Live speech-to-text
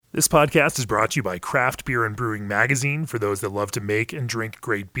This podcast is brought to you by Craft Beer and Brewing Magazine for those that love to make and drink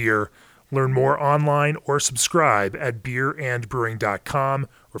great beer. Learn more online or subscribe at beerandbrewing.com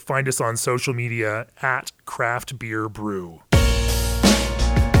or find us on social media at Craft Beer Brew.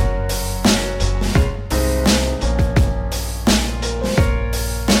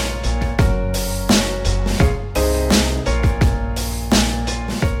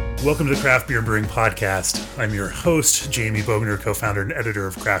 Welcome to the Craft Beer and Brewing Podcast. I'm your host, Jamie Bogner, co-founder and editor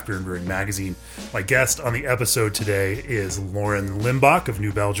of Craft Beer and Brewing Magazine. My guest on the episode today is Lauren Limbach of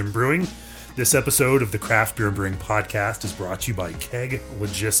New Belgium Brewing. This episode of the Craft Beer and Brewing Podcast is brought to you by Keg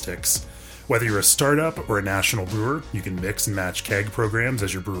Logistics. Whether you're a startup or a national brewer, you can mix and match keg programs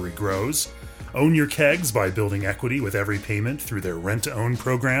as your brewery grows. Own your kegs by building equity with every payment through their rent-to-own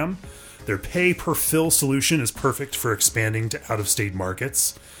program. Their pay-per-fill solution is perfect for expanding to out-of-state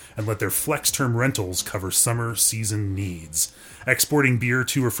markets. And let their flex-term rentals cover summer season needs. Exporting beer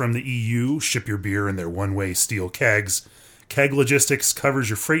to or from the EU, ship your beer in their one-way steel kegs. Keg Logistics covers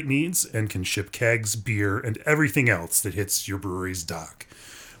your freight needs and can ship kegs, beer, and everything else that hits your brewery's dock.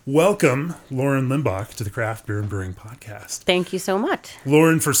 Welcome, Lauren Limbach, to the Craft Beer and Brewing Podcast. Thank you so much.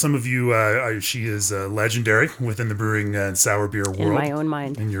 Lauren, for some of you, she is legendary within the brewing and sour beer world. In my own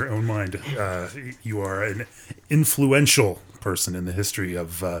mind. In your own mind. You are an influential person in the history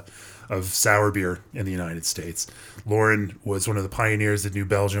of sour beer in the United States. Lauren was one of the pioneers at New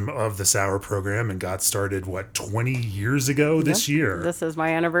Belgium of the sour program and got started, 20 years ago this year? This is my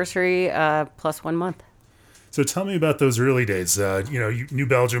anniversary plus 1 month. So tell me about those early days. New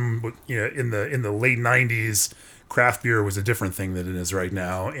Belgium, in the late 90s, craft beer was a different thing than it is right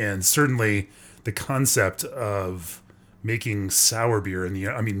now. And certainly the concept of making sour beer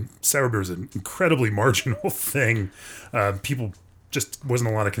sour beer is an incredibly marginal thing. People just wasn't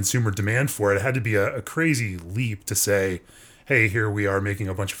a lot of consumer demand for it. It had to be a crazy leap to say, hey, here we are making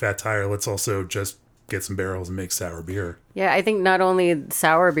a bunch of fat tire. Let's also just get some barrels and make sour beer. Yeah, I think not only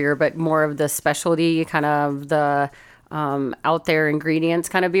sour beer, but more of the specialty kind of the out there ingredients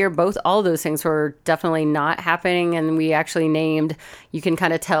kind of beer. All those things were definitely not happening, and we actually named. You can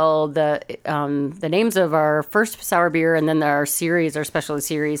kind of tell the names of our first sour beer, and then our specialty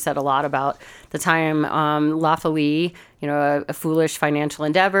series, said a lot about the time. La Folie, a foolish financial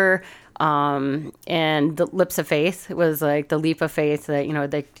endeavor, and the Lips of Faith was like the leap of faith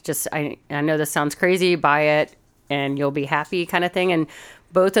that they just. I know this sounds crazy, buy it and you'll be happy kind of thing, and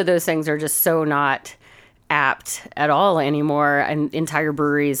both of those things are just so not apt at all anymore, and entire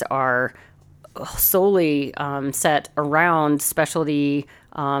breweries are solely set around specialty,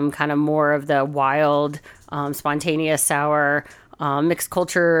 kind of more of the wild, spontaneous sour, mixed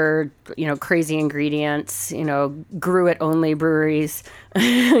culture, crazy ingredients, grew it only breweries.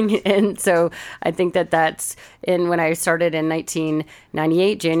 And so I think that's when I started in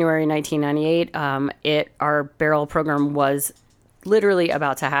 1998, January 1998, our barrel program was literally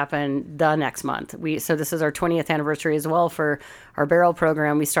about to happen the next month. So this is our 20th anniversary as well for our barrel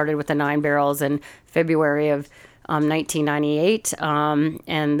program. We started with the 9 barrels in February of 1998,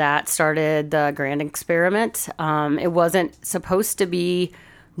 and that started the grand experiment. It wasn't supposed to be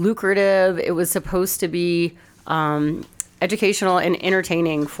lucrative. It was supposed to be educational and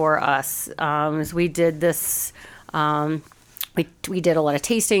entertaining for us. As we did this, we did a lot of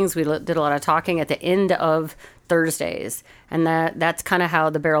tastings. We did a lot of talking at the end of Thursdays, and that's kind of how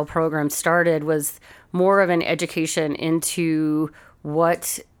the barrel program started, was more of an education into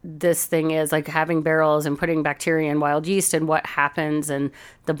what this thing is, like having barrels and putting bacteria and wild yeast and what happens, and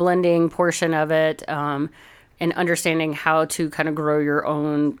the blending portion of it, and understanding how to kind of grow your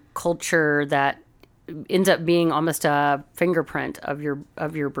own culture that ends up being almost a fingerprint of your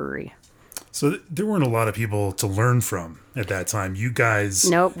brewery. So there weren't a lot of people to learn from at that time. You guys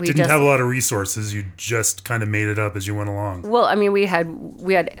didn't have a lot of resources. You just kind of made it up as you went along. Well, I mean, we had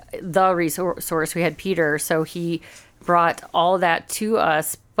the resource. We had Peter, so he brought all that to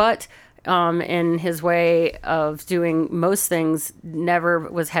us. But in his way of doing most things, never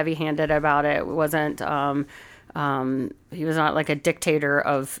was heavy-handed about it. It wasn't. He was not like a dictator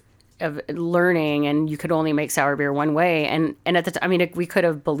of learning, and you could only make sour beer one way. And at the time, we could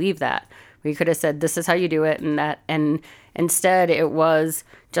have believed that. We could have said, this is how you do it, and instead it was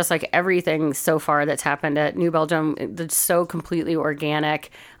just like everything so far that's happened at New Belgium. It's so completely organic,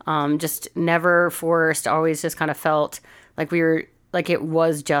 just never forced, always just kind of felt like it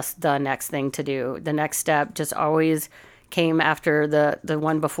was just the next thing to do. The next step just always came after the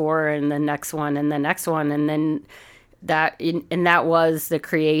one before, and the next one, and the next one, and then that was the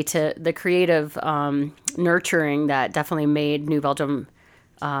creative nurturing that definitely made New Belgium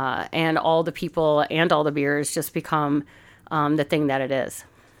and all the people and all the beers just become the thing that it is.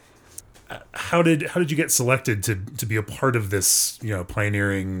 how did you get selected to be a part of this,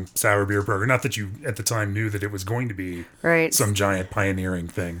 pioneering sour beer program? Not that you at the time knew that it was going to be Right. some giant pioneering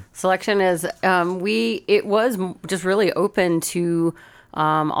thing. Selection is it was just really open to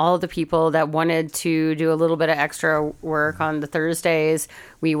all of the people that wanted to do a little bit of extra work on the Thursdays.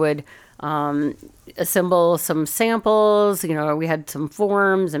 We would assemble some samples. We had some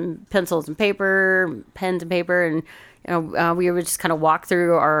forms and pencils and paper, pens and paper, and we would just kind of walk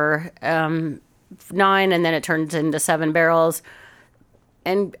through our 9, and then it turned into 7 barrels.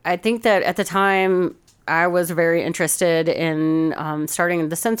 And I think that at the time, I was very interested in starting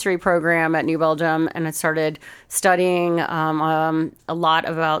the sensory program at New Belgium, and I started studying a lot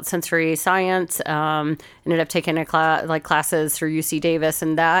about sensory science. Ended up taking classes through UC Davis,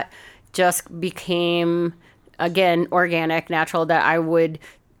 and that just became, again, organic, natural, that I would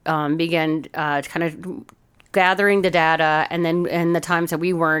begin kind of gathering the data, and then in the times that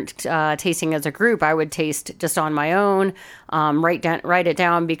we weren't tasting as a group, I would taste just on my own, write it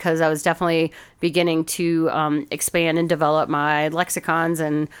down, because I was definitely beginning to expand and develop my lexicons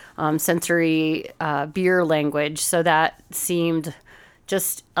and sensory beer language. So that seemed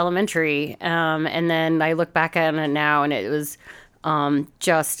just elementary. And then I look back at it now, and it was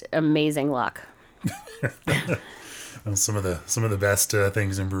just amazing luck. Well, some of the best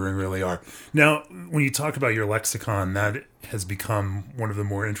things in brewing really are. Now, when you talk about your lexicon, that has become one of the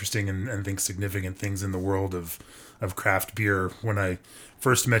more interesting and I think significant things in the world of craft beer. When I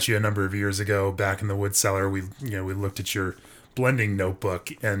first met you a number of years ago back in the wood cellar, we looked at your blending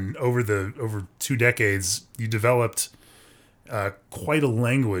notebook, and over 2 decades, you developed quite a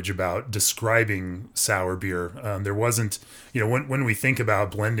language about describing sour beer. There wasn't, when we think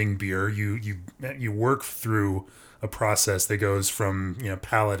about blending beer, you work through a process that goes from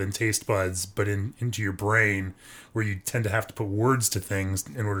palate and taste buds, but into your brain, where you tend to have to put words to things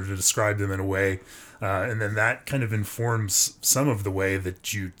in order to describe them in a way, and then that kind of informs some of the way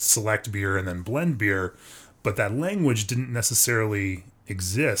that you select beer and then blend beer. But that language didn't necessarily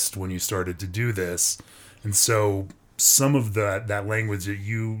exist when you started to do this, and so some of that language that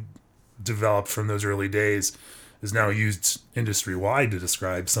you developed from those early days is now used industry-wide to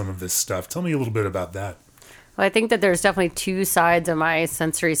describe some of this stuff. Tell me a little bit about that. Well, I think that there's definitely 2 sides of my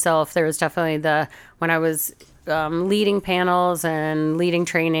sensory self. There was definitely when I was leading panels and leading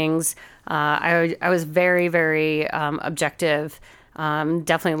trainings, I was very, very objective,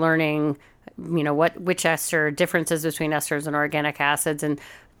 definitely learning, which ester, differences between esters and organic acids and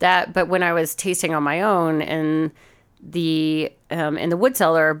that. But when I was tasting on my own and in the wood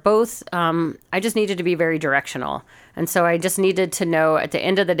cellar, both, I just needed to be very directional. And so I just needed to know at the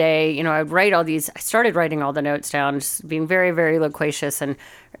end of the day, I'd write I started writing all the notes down, just being very, very loquacious. And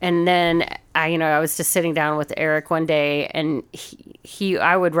then I was just sitting down with Eric one day, and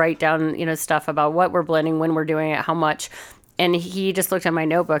I would write down, stuff about what we're blending, when we're doing it, how much. And he just looked at my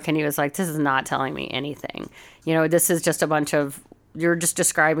notebook and he was like, this is not telling me anything. This is just a bunch of, you're just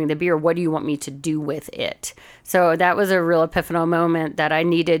describing the beer. What do you want me to do with it? So that was a real epiphanal moment that I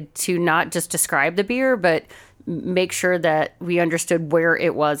needed to not just describe the beer, but make sure that we understood where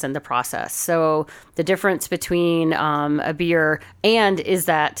it was in the process. So the difference between a beer and is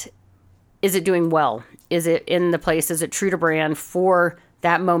it doing well? Is it in the place? Is it true to brand for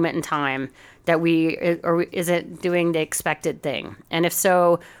that moment in time or is it doing the expected thing? And if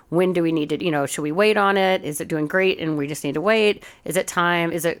so, when do we need to, should we wait on it? Is it doing great and we just need to wait? Is it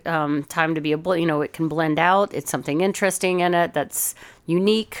time to be it can blend out. It's something interesting in it that's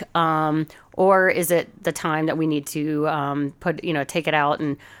unique. Or is it the time that we need to take it out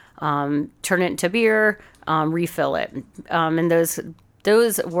and turn it into beer, refill it? And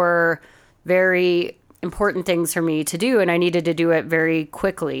those were very important things for me to do, and I needed to do it very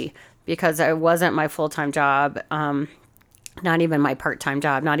quickly because it wasn't my full-time job, not even my part-time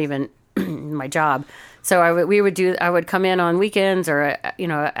job, not even my job. So I would come in on weekends or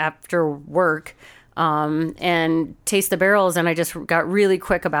after work and taste the barrels, and I just got really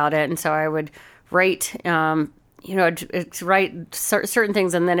quick about it. And so I would write write certain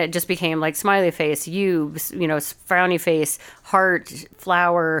things, and then it just became like smiley face, frowny face, heart,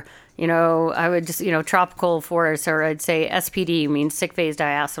 flower. I would just, tropical forest, or I'd say SPD means sick phase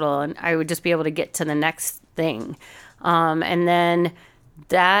diacetyl, and I would just be able to get to the next thing. And then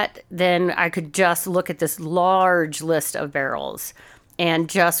I could just look at this large list of barrels and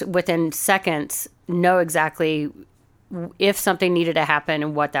just within seconds know exactly if something needed to happen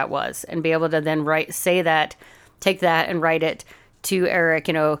and what that was, and be able to then take that and write it to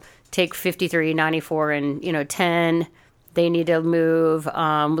Eric, take 53, 94, and, 10. They need to move,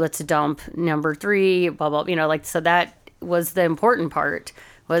 let's dump number 3, blah, blah, so that was the important part,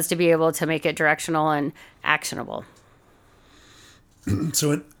 was to be able to make it directional and actionable.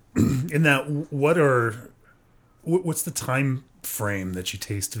 So in that, what's the time frame that you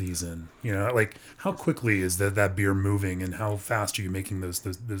taste these in? You know, like how quickly is that beer moving, and how fast are you making those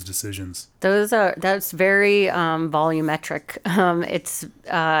decisions? That's very volumetric. It's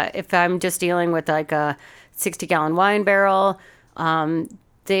if I'm just dealing with like a 60-gallon wine barrel,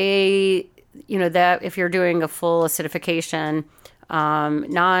 that if you're doing a full acidification,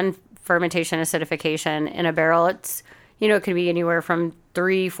 non-fermentation acidification in a barrel, it's, it can be anywhere from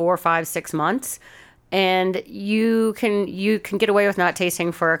 3, 4, 5, 6 months. And you can get away with not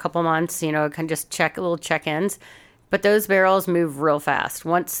tasting for a couple months, can just little check-ins. But those barrels move real fast.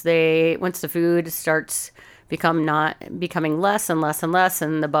 Once the food starts becoming less and less and less,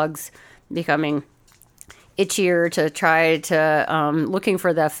 and the bugs becoming itchier to try to looking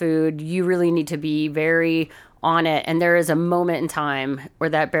for that food, you really need to be very on it. And there is a moment in time where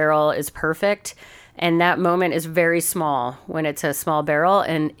that barrel is perfect. And that moment is very small when it's a small barrel,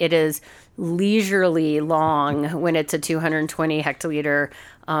 and it is leisurely long when it's a 220 hectoliter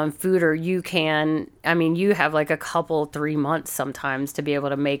foeder. You have like a couple, 3 months sometimes to be able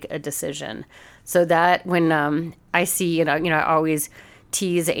to make a decision. So that when I see, I always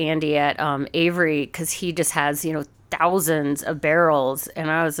tease Andy at Avery, because he just has, thousands of barrels,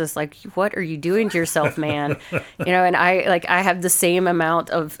 and I was just like, what are you doing to yourself, man? And I have the same amount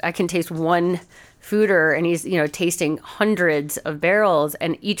of, I can taste one foeder, and he's tasting hundreds of barrels,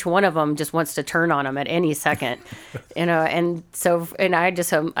 and each one of them just wants to turn on him at any second. And so, and I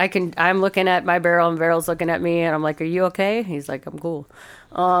just I'm looking at my barrel, and barrel's looking at me, and I'm like, are you okay? He's like, I'm cool.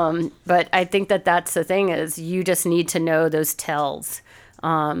 But I think that's the thing, is you just need to know those tells.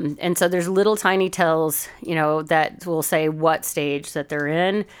 And so there's little tiny tells, that will say what stage that they're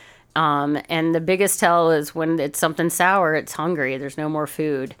in. And the biggest tell is when it's something sour, it's hungry, there's no more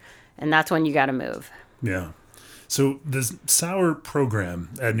food. And that's when you got to move. Yeah. So the sour program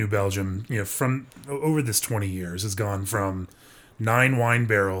at New Belgium, from over this 20 years, has gone from 9 wine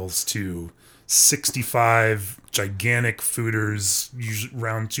barrels to 65 gigantic foeders, usually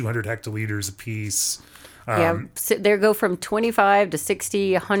around 200 hectoliters a piece. So they go from 25 to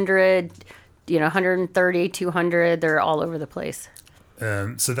 60, 100, 130, 200. They're all over the place.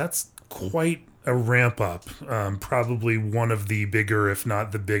 So that's quite a ramp up. Probably one of the bigger, if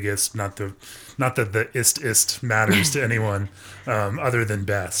not the biggest. Not that the ist matters to anyone other than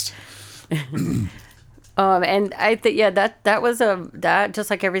best. And I think that was just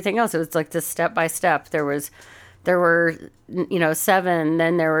like everything else. It was like this step by step. There were 7,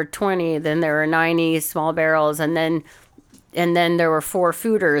 then there were 20, then there were 90 small barrels, and then there were 4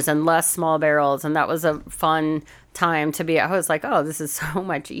 foeders and less small barrels, and that was a fun time to be. I was like, oh, this is so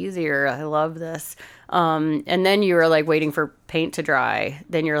much easier. I love this. And then you were like waiting for paint to dry.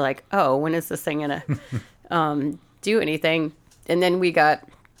 Then you're like, oh, when is this thing gonna do anything? And then we had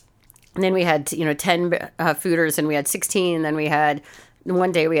 10 foeders, and we had 16. Then we had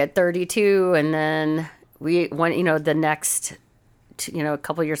one day we had 32, and then the next, a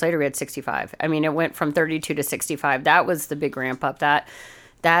couple of years later, we had 65. I mean, it went from 32 to 65. That was the big ramp up. That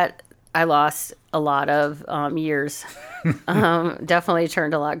I lost a lot of years. Definitely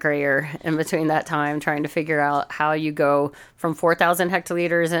turned a lot grayer in between that time, trying to figure out how you go from 4,000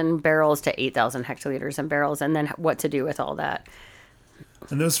 hectoliters in barrels to 8,000 hectoliters in barrels, and then what to do with all that.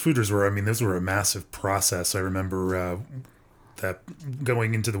 And those foeders those were a massive process. I remember that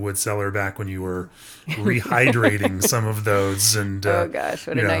going into the wood cellar back when you were rehydrating some of those, and oh gosh,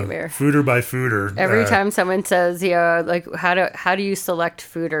 what a nightmare! Foeder by foeder. Every time someone says, like how do you select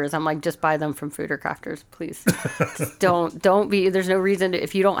foeders? I'm like, just buy them from Foeder Crafters, please. don't be. There's no reason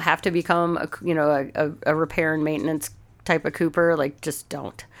if you don't have to become a repair and maintenance type of cooper. Like, just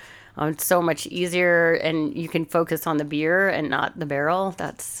don't. It's so much easier, and you can focus on the beer and not the barrel.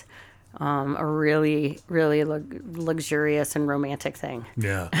 That's a really, really luxurious and romantic thing.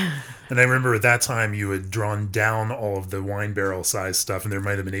 Yeah. And I remember at that time you had drawn down all of the wine barrel size stuff, and there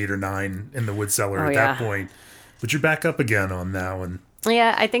might have been 8 or 9 in the wood cellar that point. But you're back up again on that one.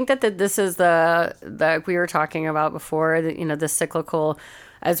 Yeah, I think that this is the we were talking about before, the cyclical,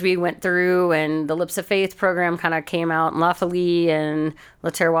 as we went through, and the Lips of Faith program kind of came out, and La Folie and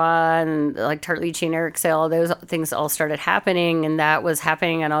Le Terroir and like Tart Lychee and Eric Sale, those things all started happening, and that was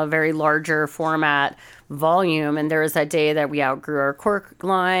happening in a very larger format volume. And there was that day that we outgrew our cork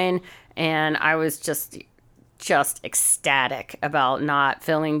line, and I was just ecstatic about not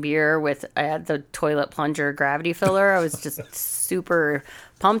filling beer with the toilet plunger gravity filler. I was just super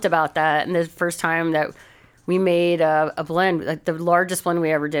pumped about that. And the first time that we made a blend. Like the largest blend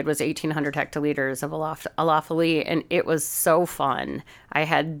we ever did was 1,800 hectoliters of Alafali, and it was so fun. I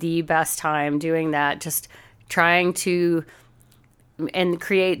had the best time doing that, just trying to and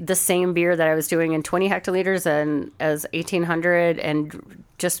create the same beer that I was doing in 20 hectoliters and as 1,800, and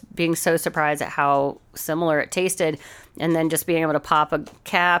just being so surprised at how similar it tasted, and then just being able to pop a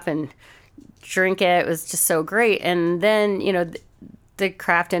cap and drink it was just so great. And then, the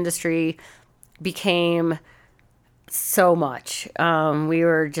craft industry became so much. We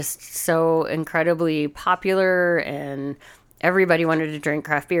were just so incredibly popular, and everybody wanted to drink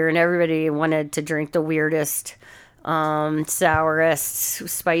craft beer, and everybody wanted to drink the weirdest, sourest,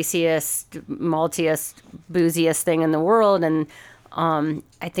 spiciest, maltiest, booziest thing in the world. And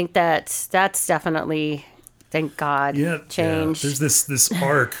I think that's definitely, thank God, changed. Yeah. There's this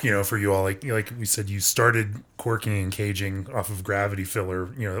arc, for you all, like we said, you started corking and caging off of gravity filler,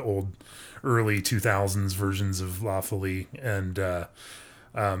 the old early 2000s versions of La Folie,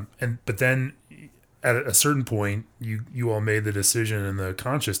 but then at a certain point, you all made the decision, and the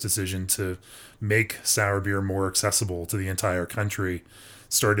conscious decision, to make sour beer more accessible to the entire country.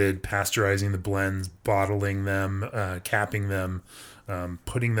 Started pasteurizing the blends, bottling them, capping them,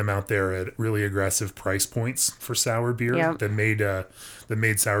 putting them out there at really aggressive price points for sour beer that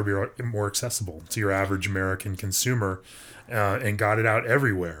made sour beer more accessible to your average American consumer, and got it out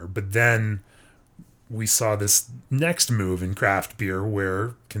everywhere. But then we saw this next move in craft beer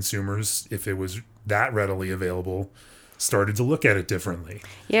where consumers, if it was that readily available, started to look at it differently.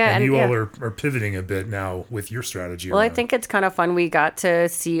 Yeah. And you all are pivoting a bit now with your strategy. Well, I think it's kind of fun. We got to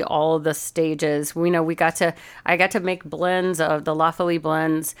see all the stages. I got to make blends of the La Folie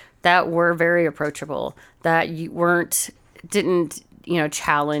blends that were very approachable, that didn't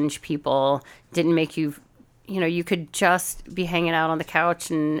challenge people, didn't make you, you could just be hanging out on the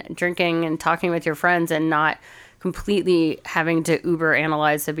couch and drinking and talking with your friends, and not completely having to uber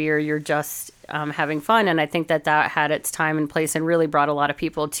analyze the beer. You're just having fun. And I think that had its time and place, and really brought a lot of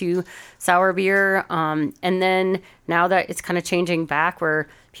people to sour beer. And then now that it's kind of changing back, where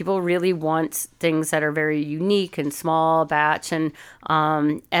people really want things that are very unique and small batch. And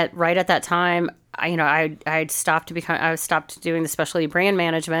right at that time, I stopped doing the specialty brand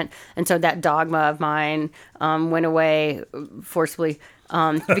management. And so that dogma of mine went away forcibly,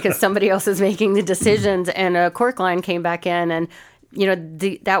 because somebody else is making the decisions, and a cork line came back in, and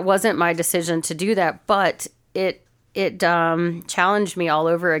that wasn't my decision to do that, but it challenged me all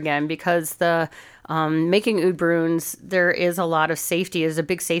over again, because the making oud bruins, there is a lot of safety, is a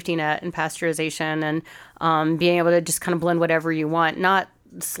big safety net in pasteurization, and being able to just kind of blend whatever you want, not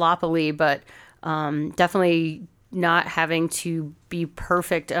sloppily, but definitely not having to be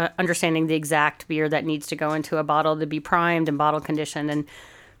perfect, understanding the exact beer that needs to go into a bottle to be primed and bottle conditioned,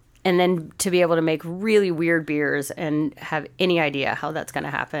 and then to be able to make really weird beers and have any idea how that's going to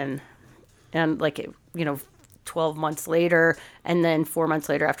happen. And 12 months later, and then 4 months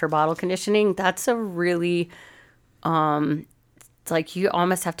later after bottle conditioning, that's a really, it's like you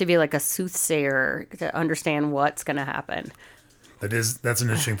almost have to be like a soothsayer to understand what's going to happen. That's an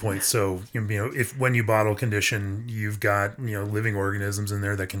interesting point. So, if when you bottle condition, you've got, living organisms in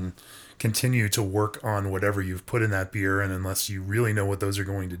there that can continue to work on whatever you've put in that beer. And unless you really know what those are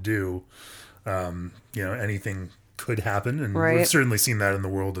going to do, anything could happen. And We've certainly seen that in the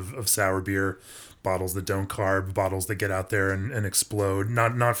world of sour beer. Bottles that don't carb, bottles that get out there and explode.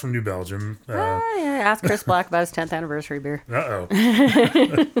 Not from New Belgium. Ask Chris Black about his 10th anniversary beer. Uh-oh.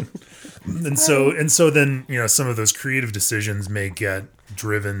 And so then, some of those creative decisions may get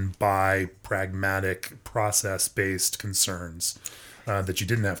driven by pragmatic, process-based concerns that you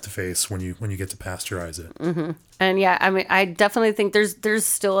didn't have to face when you get to pasteurize it. Mm-hmm. And I definitely think there's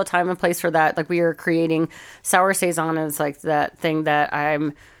still a time and place for that. Like, we are creating sour saison is like that thing that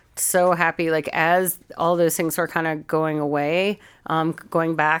I'm so happy, as all those things are kind of going away,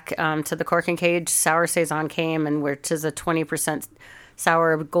 going back to the cork and cage, sour saison came, and which is a 20%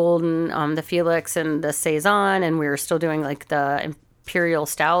 sour golden, the Felix and the saison, and we were still doing the imperial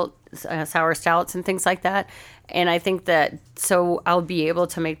stout, sour stouts and things like that. And I think that so I'll be able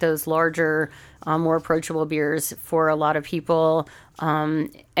to make those larger, more approachable beers for a lot of people,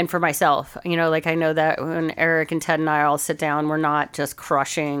 and for myself. I know that when Eric and Ted and I all sit down, we're not just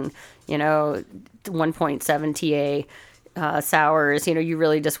crushing, 1.7 TA sours. You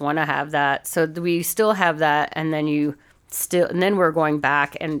really just want to have that. So we still have that, and then then we're going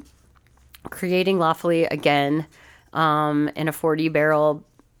back and creating La Folie again in a 40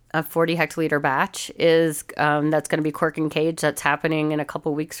 hectoliter batch is that's going to be cork and cage. That's happening in a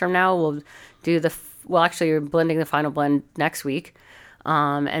couple weeks from now. We're blending the final blend next week.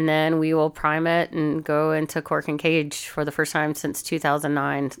 And then we will prime it and go into cork and cage for the first time since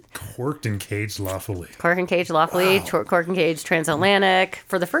 2009. Corked and caged lawfully. Cork and cage lawfully, Wow. cork and cage transatlantic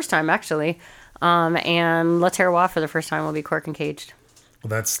for the first time, actually. And La Terroir for the first time will be cork and caged. Well,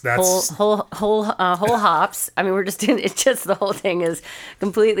 that's Whole hops. I mean, we're just doing, it's just the whole thing is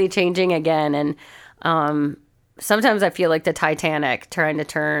completely changing again. And sometimes I feel like the Titanic trying to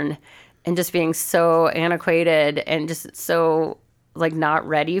turn and just being so antiquated and just so like not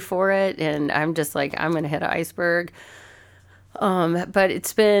ready for it. And I'm just like, I'm going to hit an iceberg. But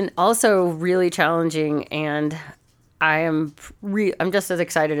it's been also really challenging, and I'm just as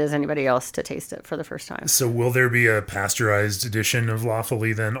excited as anybody else to taste it for the first time. So will there be a pasteurized edition of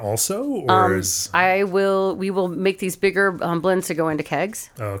lawfully then also, or is We will make these bigger blends to go into kegs.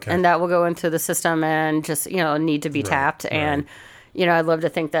 Oh, okay. And that will go into the system and just, need to be tapped. And, I'd love to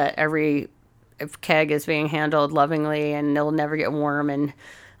think that every keg is being handled lovingly and it'll never get warm. And,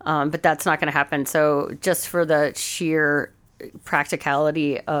 but that's not going to happen. So just for the sheer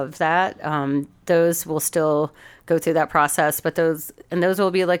practicality of that, those will still go through that process, but those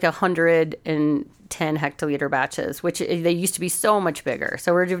will be like 110 hectoliter batches, which they used to be so much bigger.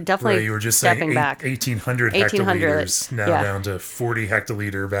 So we're definitely right, you were just stepping saying back. 1,800 1,800, hectoliters, now yeah. down to 40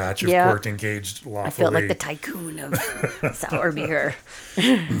 hectoliter batch of Yeah. corked and caged lawfully. I feel like the tycoon of sour beer.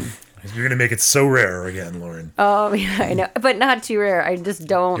 You're gonna make it so rare again, Lauren. Oh, yeah, I know, but not too rare. I just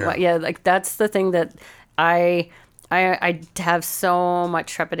don't. Yeah. Like that's the thing that I have so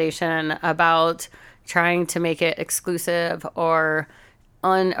much trepidation about trying to make it exclusive or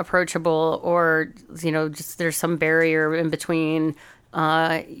unapproachable, or just there's some barrier in between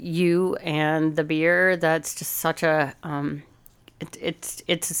you and the beer. That's just such a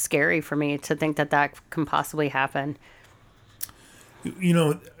it's scary for me to think that can possibly happen.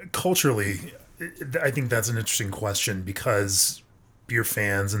 Culturally, I think that's an interesting question, because beer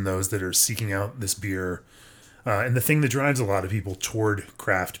fans and those that are seeking out this beer, and the thing that drives a lot of people toward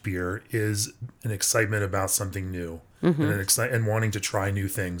craft beer is an excitement about something new, and and wanting to try new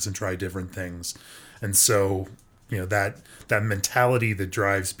things and try different things. And so, that mentality that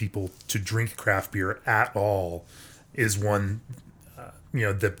drives people to drink craft beer at all is one,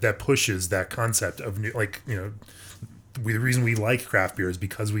 that pushes that concept of new, the reason we like craft beer is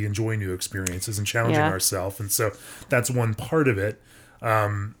because we enjoy new experiences and challenging ourselves. And so that's one part of it.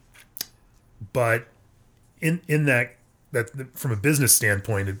 But in that from a business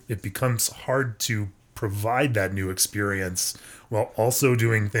standpoint, it becomes hard to provide that new experience while also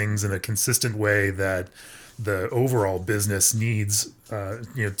doing things in a consistent way that the overall business needs,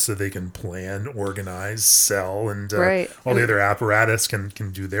 so they can plan, organize, sell, and all the other apparatus can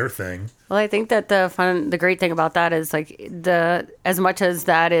do their thing. Well, I think that the great thing about that is as much as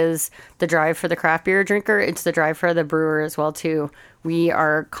that is the drive for the craft beer drinker, it's the drive for the brewer as well too. We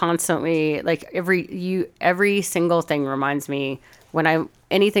are constantly every single thing reminds me when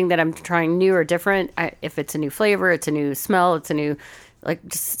anything that I'm trying new or different. If it's a new flavor, it's a new smell, it's a new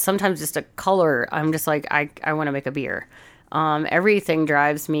sometimes just a color. I'm just like I want to make a beer. Everything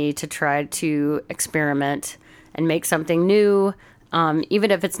drives me to try to experiment and make something new.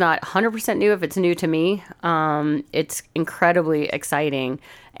 Even if it's not 100% new, if it's new to me, it's incredibly exciting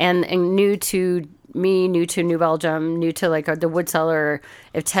and new to me, new to New Belgium, new to the wood cellar.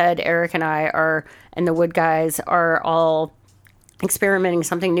 If Ted, Eric, and I and the wood guys are all experimenting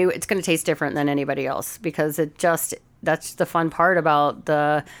something new, it's going to taste different than anybody else, because that's the fun part about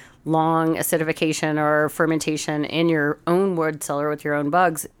the long acidification or fermentation in your own wood cellar with your own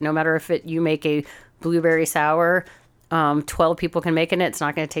bugs. No matter if you make a blueberry sour, 12 people can make it, it's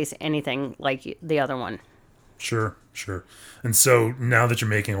not going to taste anything like the other one. Sure. And so now that you're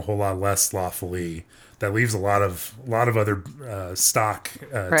making a whole lot less lawfully, that leaves a lot of other stock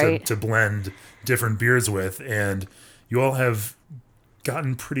to blend different beers with. And you all have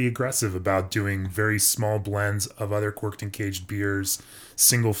gotten pretty aggressive about doing very small blends of other corked and caged beers,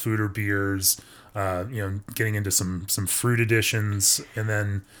 single fooder beers, getting into some fruit additions, and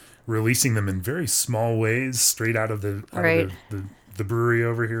then releasing them in very small ways straight out of the brewery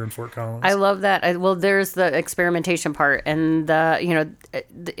over here in Fort Collins. I love that. There's the experimentation part, and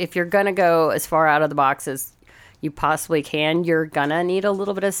if you're gonna go as far out of the box as you possibly can, you're gonna need a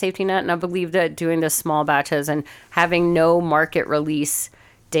little bit of safety net. And I believe that doing the small batches and having no market release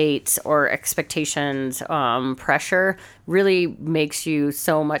dates or expectations, pressure really makes you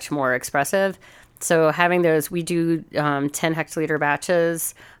so much more expressive. So having those, we do 10 hectoliter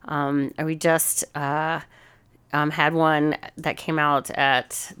batches. And we just had one that came out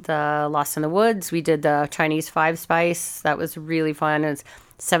at the Lost in the Woods. We did the Chinese 5 spice. That was really fun. It was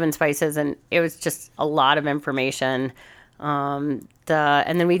 7 spices, and it was just a lot of information. And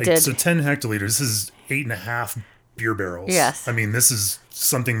then we did. So 10 hectoliters. This is 8.5 beer barrels. Yes. I mean, this is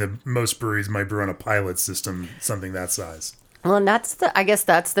something that most breweries might brew on a pilot system, something that size. Well, and I guess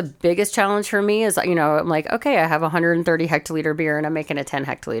that's the biggest challenge for me is, I'm like, okay, I have 130 hectoliter beer and I'm making a 10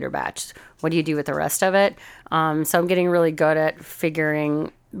 hectoliter batch. What do you do with the rest of it? So I'm getting really good at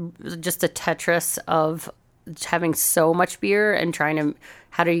figuring just the Tetris of having so much beer and trying to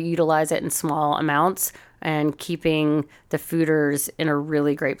how to utilize it in small amounts and keeping the fooders in a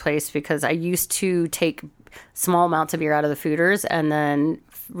really great place, because I used to take small amounts of beer out of the fooders and then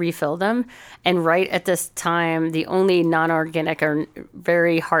refill them. And right at this time, the only non-organic or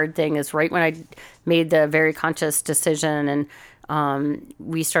very hard thing is right when I made the very conscious decision and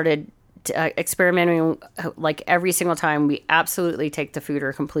we started experimenting, like every single time we absolutely take the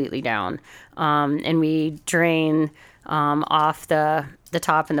fooder completely down, and we drain off the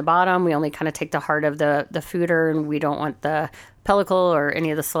top and the bottom. We only kind of take the heart of the fooder, and we don't want the pellicle or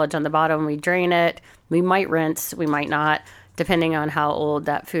any of the sludge on the bottom. We drain it. We might rinse, we might not, depending on how old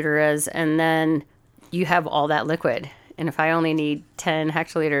that fooder is. And then you have all that liquid. And if I only need 10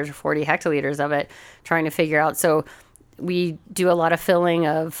 hectoliters or 40 hectoliters of it, trying to figure out. So we do a lot of filling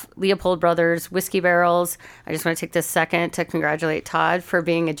of Leopold Brothers whiskey barrels. I just want to take this second to congratulate Todd for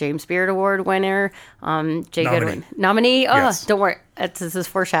being a James Beard Award winner. Jay Goodwin. Nominee? Oh, yes. Don't worry. This is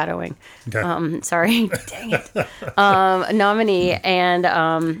foreshadowing. Okay. Sorry. Dang it. Nominee. And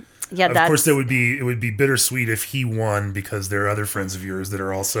of course, it would be bittersweet if he won, because there are other friends of yours that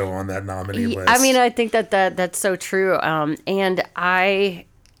are also on that nominee list. I mean, I think that's so true. And I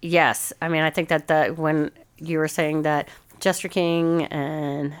think that when you were saying that Jester King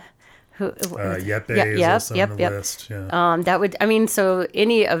and Yeppe is also on the list. Yeah. That would, so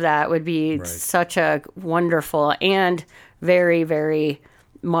any of that would be such a wonderful and very, very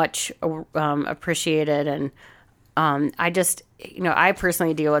much appreciated. And I just, I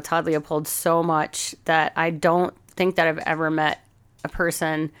personally deal with Todd Leopold so much that I don't think that I've ever met a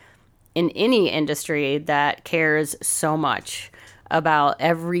person in any industry that cares so much about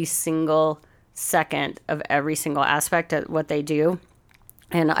every single second of every single aspect of what they do.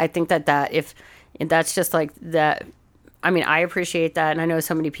 And I think that if that's just like that, I appreciate that, and I know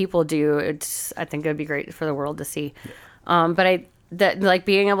so many people do. I think it would be great for the world to see. But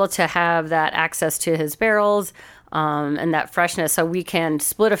being able to have that access to his barrels, and that freshness, so we can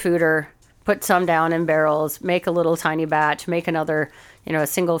split a fooder, put some down in barrels, make a little tiny batch, make another, a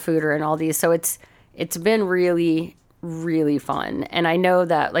single fooder, and all these. So it's been really, really fun. And I know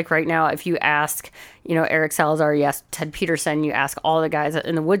that, like, right now, if you ask, Eric Salazar, yes, Ted Peterson, you ask all the guys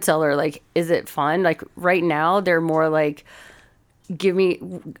in the wood cellar, like, is it fun? Like, right now, they're more like,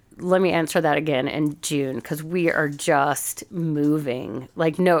 let me answer that again in June, because we are just moving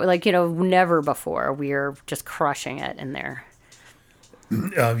never before. We are just crushing it in there.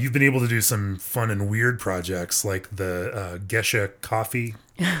 You've been able to do some fun and weird projects like the Gesche coffee.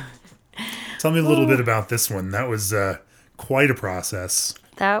 Tell me a little bit about this one. That was quite a process.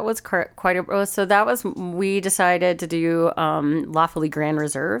 That was we decided to do Lawfully Grand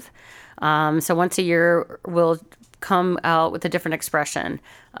Reserve. So once a year we'll come out with a different expression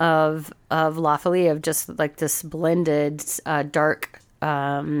of Lawfully, of just like this blended dark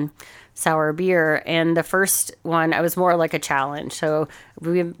sour beer. And the first one, I was more like a challenge. So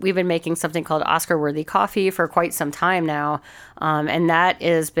we've been making something called Oscar Worthy Coffee for quite some time now, and that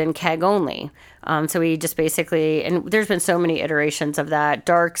has been keg only. So we just basically, and there's been so many iterations of that,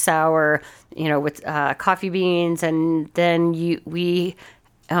 dark sour, with coffee beans, and then we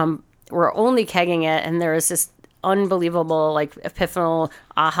were only kegging it, and there was this unbelievable, like, epiphanal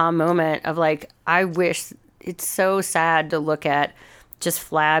aha moment of like, I wish, it's so sad to look at just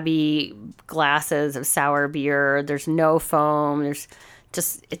flabby glasses of sour beer. There's no foam. It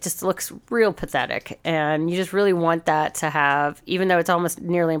just looks real pathetic. And you just really want that to have, even though it's almost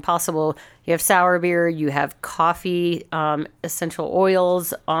nearly impossible, you have sour beer, you have coffee, essential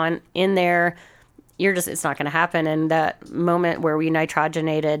oils in there. It's not going to happen. And that moment where we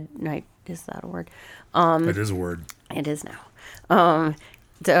nitrogenated, is that a word? It is a word. It is now.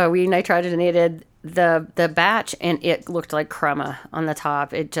 We nitrogenated the batch, and it looked like crema on the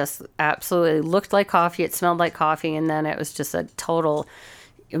top. It just absolutely looked like coffee. It smelled like coffee, and then it was just a total,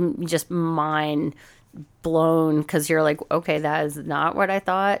 just mind blown, because you're like, okay, that is not what I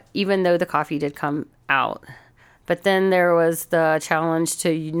thought, even though the coffee did come out. But then there was the challenge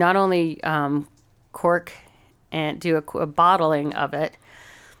to not only cork and do a bottling of it,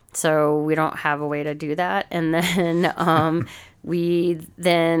 so we don't have a way to do that. And then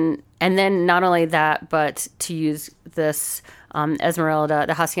and then not only that, but to use this Esmeralda,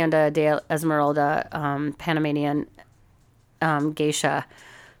 the Hacienda de Esmeralda Panamanian geisha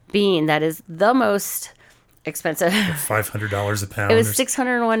bean that is the most expensive. $500 a pound. It was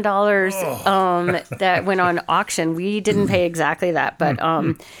 $601 that went on auction. We didn't pay exactly that, but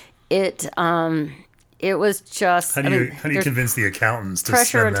it was just. How do you convince the accountants to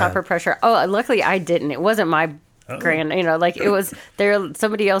pressure spend on top that? of pressure? Oh, luckily I didn't. It wasn't my grand. Like it was there.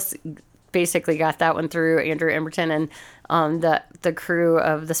 Somebody else basically got that one through, Andrew Emberton and the crew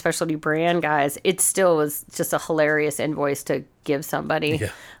of the specialty brand guys. It still was just a hilarious invoice to give somebody.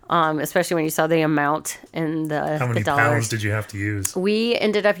 Yeah. Especially when you saw the amount in the How many dollars. pounds did you have to use? We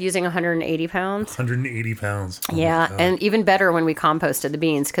ended up using 180 pounds. 180 pounds. Oh my Yeah, God. and even better when we composted the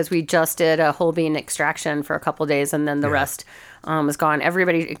beans because we just did a whole bean extraction for a couple days and then the rest was gone.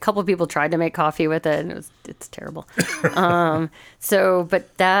 A couple of people tried to make coffee with it and it's terrible. But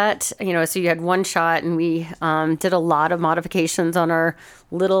that, so you had one shot and we did a lot of modifications on our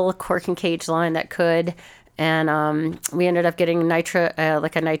little cork and cage line that could. And we ended up getting like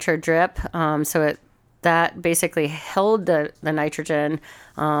a nitro drip. That basically held the nitrogen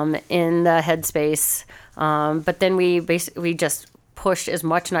in the headspace. But then we just pushed as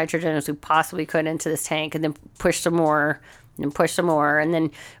much nitrogen as we possibly could into this tank and then pushed some more and pushed some more. And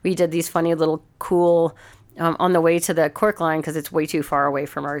then we did these funny little cool on the way to the cork line because it's way too far away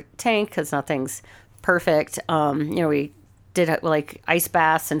from our tank because nothing's perfect. We did like ice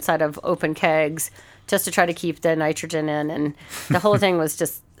baths inside of open kegs just to try to keep the nitrogen in. And the whole thing was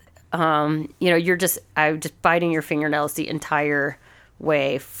just, I'm just biting your fingernails the entire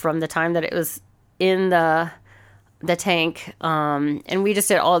way from the time that it was in the tank. And we just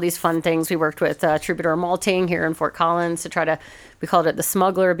did all these fun things. We worked with Troubadour Malting here in Fort Collins we called it the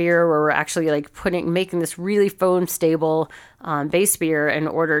smuggler beer, where we're actually like making this really foam stable base beer in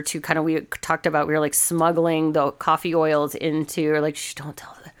order to we talked about, we were like smuggling the coffee oils into, or like, don't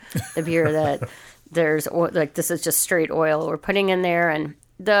tell the beer that there's like, this is just straight oil we're putting in there. And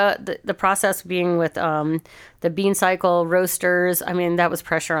the process being with the bean cycle roasters, I mean, that was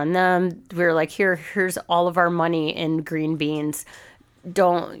pressure on them. We were like, here's all of our money in green beans.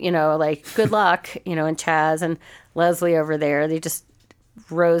 Don't, good luck, and Chaz and Leslie over there, they just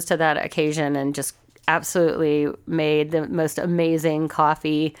rose to that occasion and just absolutely made the most amazing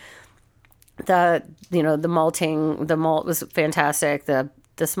coffee. The malt was fantastic.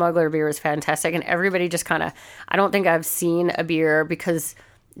 The smuggler beer was fantastic. And everybody just I don't think I've seen a beer because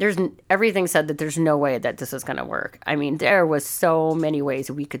everything said that there's no way that this was going to work. I mean, there was so many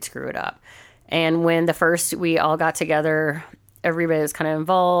ways we could screw it up. And when we all got together, everybody was kind of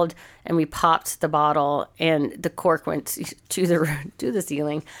involved and we popped the bottle and the cork went to the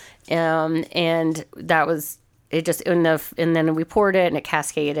ceiling. And that was it just, and then we poured it and it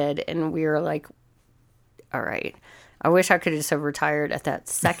cascaded and we were like, all right. I wish I could have just have retired at that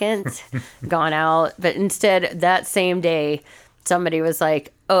second, gone out. But instead, that same day, somebody was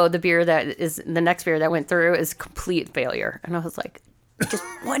like, oh, the next beer that went through is complete failure. And I was like, just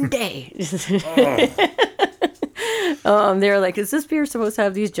one day. They were like, is this beer supposed to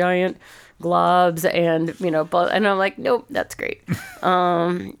have these giant globs? And, and I'm like, nope, that's great.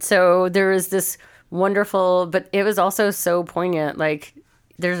 So there was this wonderful, but it was also so poignant. Like,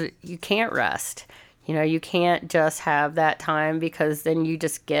 you can't rest. You can't just have that time because then you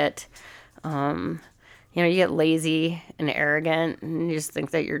just get, you get lazy and arrogant and you just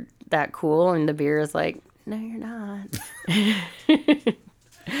think that you're that cool. And the beer is like, no, you're not.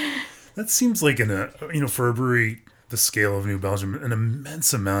 That seems like for a brewery the scale of New Belgium, an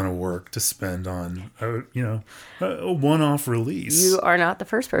immense amount of work to spend on, a one-off release. You are not the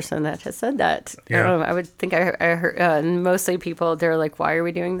first person that has said that. Yeah. I would think I heard, mostly people, they're like, why are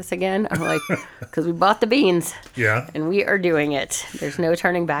we doing this again? I'm like, because we bought the beans. Yeah. And we are doing it. There's no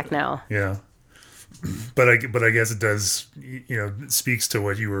turning back now. Yeah. But I guess it does, it speaks to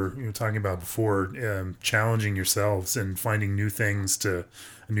what you were talking about before, challenging yourselves and finding new things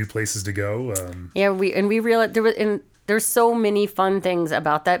new places to go. We realized there's so many fun things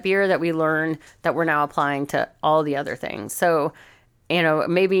about that beer that we learned that we're now applying to all the other things. So,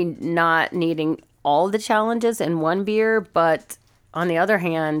 maybe not needing all the challenges in one beer, but on the other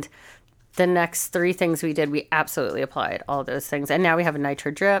hand, the next three things we did, we absolutely applied all those things. And now we have a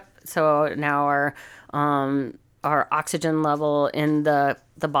nitro drip. So now our oxygen level in the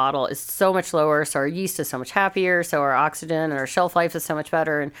bottle is so much lower. So our yeast is so much happier. So our oxygen and our shelf life is so much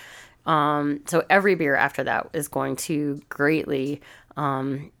better. And so every beer after that is going to greatly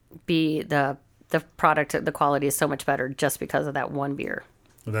be the product, the quality is so much better just because of that one beer.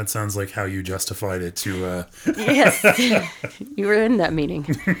 Well, that sounds like how you justified it to... Yes, you were in that meeting.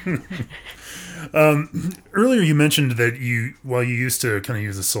 Earlier, you mentioned that you used to kind of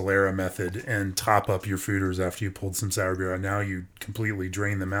use the Solera method and top up your foeders after you pulled some sour beer, and now you completely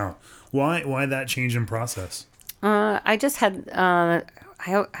drain them out. Why that change in process? I just had, I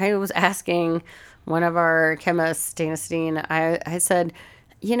was asking one of our chemists, Dana Steen, I said,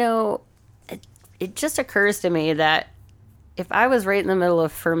 it just occurs to me that if I was right in the middle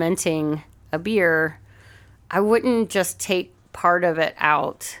of fermenting a beer, I wouldn't just take part of it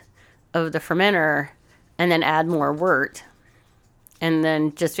out of the fermenter and then add more wort and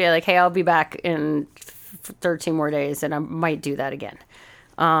then just be like, hey, I'll be back in 13 more days, and I might do that again.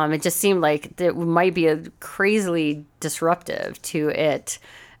 It just seemed like it might be a crazily disruptive to it.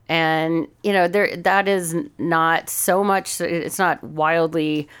 And, that is not so much, it's not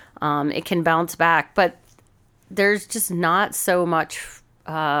wildly, it can bounce back, but there's just not so much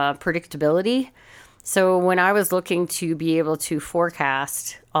predictability. So when I was looking to be able to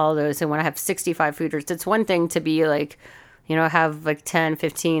forecast all those, and when I have 65 foeders, it's one thing to be like, have like 10,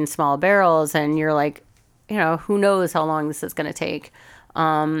 15 small barrels, and you're like, who knows how long this is going to take.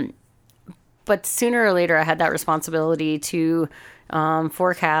 But sooner or later, I had that responsibility to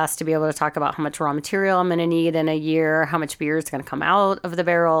forecast, to be able to talk about how much raw material I'm going to need in a year, how much beer is going to come out of the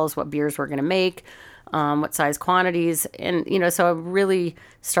barrels, what beers we're going to make, what size quantities. And, so I really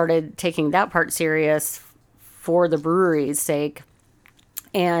started taking that part serious for the brewery's sake.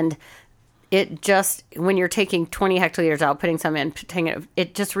 And it just, when you're taking 20 hectoliters out, putting some in,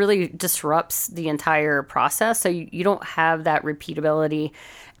 it just really disrupts the entire process. So you don't have that repeatability.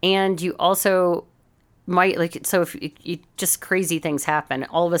 And you also might, so if you just crazy things happen,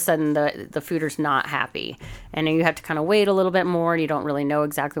 all of a sudden the foeder's not happy. And then you have to kind of wait a little bit more, and you don't really know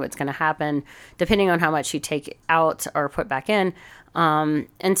exactly what's going to happen, depending on how much you take out or put back in.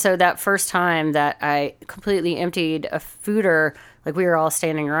 And so that first time that I completely emptied a foeder, we were all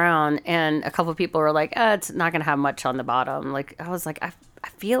standing around, and a couple of people were like, it's not going to have much on the bottom. I was like, I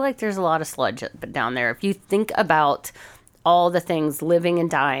feel like there's a lot of sludge down there. If you think about all the things living and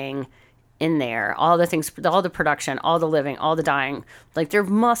dying in there, all the things, all the production, all the living, all the dying, there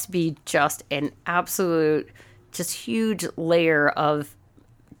must be just an absolute, just huge layer of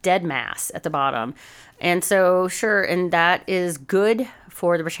dead mass at the bottom. And so, sure, and that is good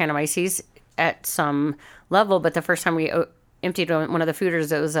for the Brettanomyces at some level, but the first time we emptied one of the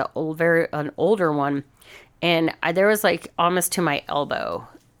foeders, it was an older one, and there was almost to my elbow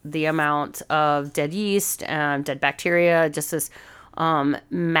the amount of dead yeast, dead bacteria, just this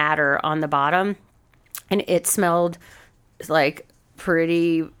matter on the bottom, and it smelled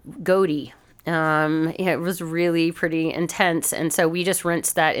pretty goaty. It was really pretty intense, and so we just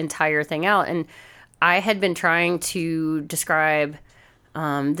rinsed that entire thing out. And I had been trying to describe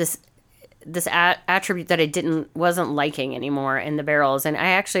this attribute that I wasn't liking anymore in the barrels. And I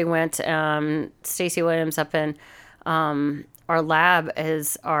actually went, Stacy Williams up in our lab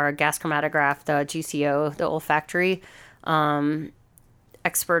is our gas chromatograph, the GCO, the olfactory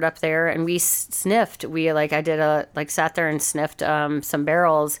expert up there. And we sniffed, sat there and sniffed some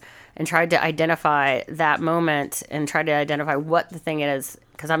barrels and tried to identify that moment and tried to identify what the thing is.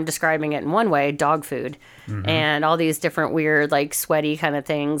 Because I'm describing it in one way, dog food, and all these different weird, sweaty kind of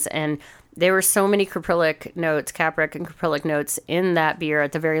things. And there were so many caprylic notes, capric and caprylic notes in that beer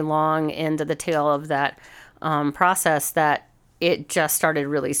at the very long end of the tail of that process that it just started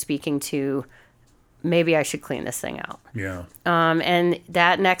really speaking to, maybe I should clean this thing out. Yeah. And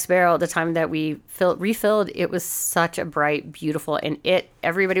that next barrel, the time that we refilled, it was such a bright, beautiful, and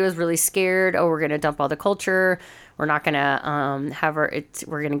everybody was really scared. Oh, we're going to dump all the culture. We're not going to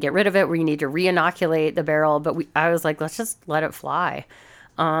we're going to get rid of it. We need to re-inoculate the barrel. But I was like, let's just let it fly.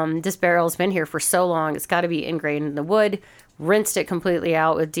 This barrel's been here for so long. It's got to be ingrained in the wood. Rinsed it completely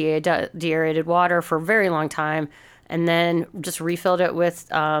out with deaerated water for a very long time. And then just refilled it with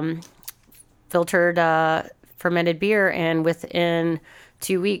filtered fermented beer. And within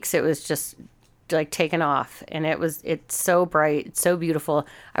 2 weeks, it was just taken off, and it's so bright, it's so beautiful.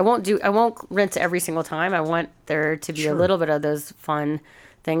 I won't rinse every single time. I want there to be a little bit of those fun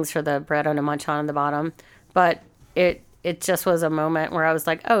things for the Bretta to munch on the bottom, but it just was a moment where I was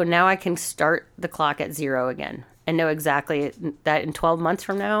like, oh, now I can start the clock at 0 again and know exactly that in 12 months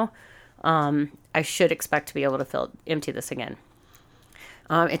from now, I should expect to be able to empty this again.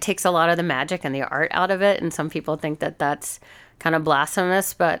 It takes a lot of the magic and the art out of it, and some people think that that's kind of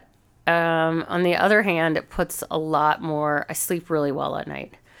blasphemous, but on the other hand, it puts a lot more. I sleep really well at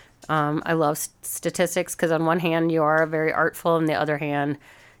night. I love statistics because on one hand you are very artful, and the other hand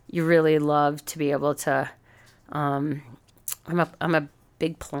you really love to be able to. I'm a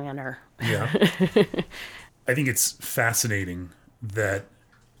big planner. Yeah, I think it's fascinating that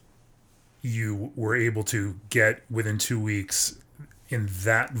you were able to get within 2 weeks in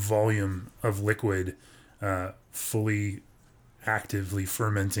that volume of liquid, fully actively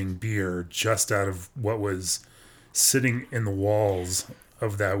fermenting beer just out of what was sitting in the walls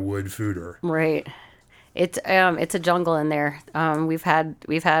of that wood foeder. Right. It's a jungle in there. We've had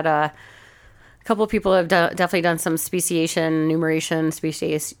a couple of people have definitely done some speciation,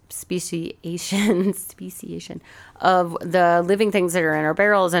 speciation of the living things that are in our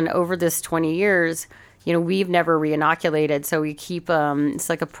barrels. And over this 20 years, we've never re-inoculated. So we keep, it's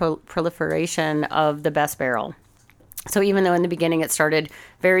like a proliferation of the best barrel. So even though in the beginning it started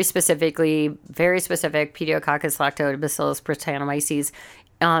very specific Pediococcus lactobacillus brettanomyces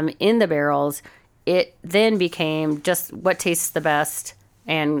in the barrels, it then became just what tastes the best,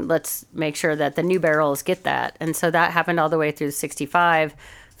 and let's make sure that the new barrels get that. And so that happened all the way through 65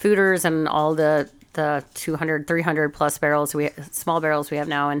 foeders and all the 200, 300 plus small barrels we have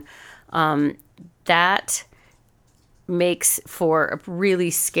now. And that makes for a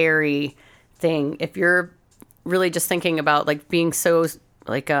really scary thing. If you're really just thinking about like being so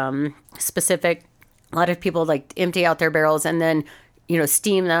like specific, a lot of people like empty out their barrels and then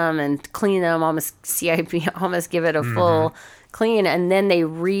steam them and clean them, almost give it a full clean, and then they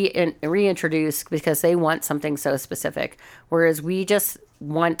reintroduce because they want something so specific. Whereas we just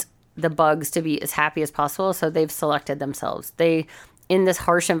want the bugs to be as happy as possible, so they've selected themselves. They, in this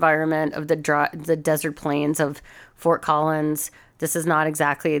harsh environment of the desert plains of Fort Collins, this is not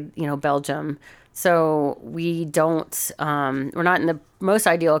exactly Belgium. So we don't, we're not in the most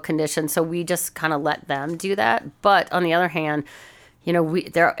ideal conditions. So we just kind of let them do that. But on the other hand,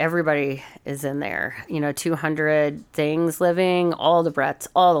 everybody is in there, 200 things living, all the Bretts,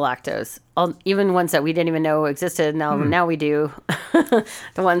 all the lactose, even ones that we didn't even know existed. Now we do. The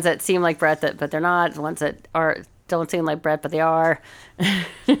ones that seem like Brett, but they're not. The ones that don't seem like Brett, but they are.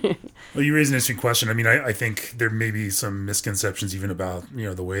 Well, you raise an interesting question. I mean, I think there may be some misconceptions even about,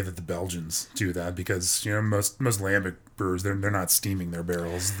 the way that the Belgians do that, because, most lambic brewers, they're not steaming their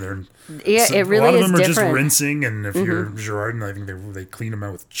barrels. It really is different. A lot of them are just rinsing, and if you're Girardin, I think they clean them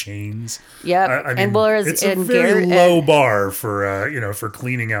out with chains. Yeah, it's a very low bar for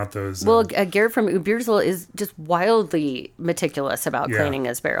cleaning out those. Garrett from Ubiersel is just wildly meticulous about cleaning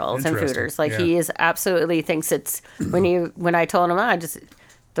his barrels and foeders. Like he is absolutely thinks it's when I told him I just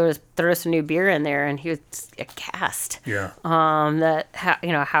throw some new beer in there, and he was aghast. Yeah.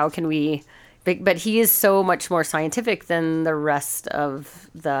 How can we? But he is so much more scientific than the rest of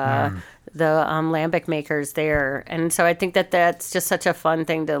the lambic makers there, and so I think that's just such a fun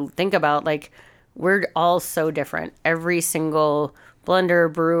thing to think about. Like, we're all so different. Every single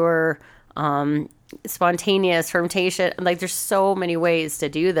blender, brewer, spontaneous fermentation. Like, there's so many ways to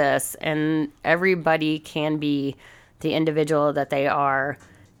do this, and everybody can be the individual that they are,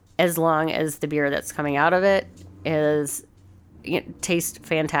 as long as the beer that's coming out of it tastes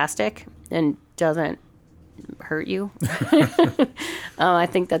fantastic and doesn't hurt you. I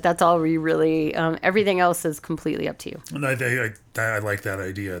think that's all we really, everything else is completely up to you. And I like that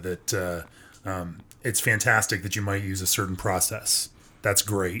idea that it's fantastic that you might use a certain process. That's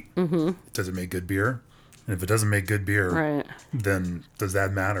great. Mm-hmm. Does it make good beer? And if it doesn't make good beer, then does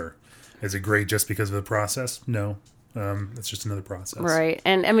that matter? Is it great just because of the process? No. It's just another process. Right.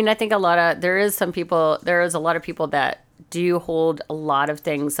 And I mean, I think there is a lot of people that do hold a lot of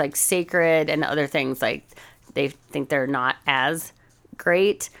things like sacred, and other things like they think they're not as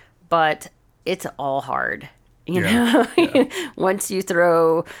great, but it's all hard. You know, once you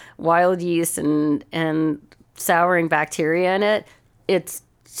throw wild yeast and souring bacteria in it, it's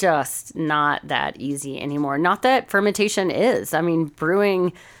just not that easy anymore. Not that fermentation is. I mean,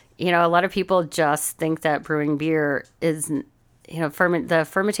 brewing, a lot of people just think that brewing beer is, the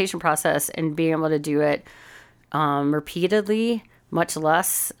fermentation process and being able to do it repeatedly, much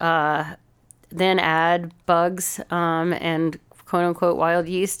less than add bugs and quote unquote wild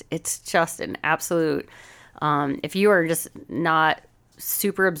yeast. It's just an absolute, if you are just not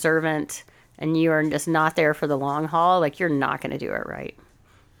super observant and you are just not there for the long haul, like, you're not going to do it right.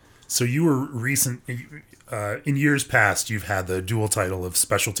 So you were in years past, you've had the dual title of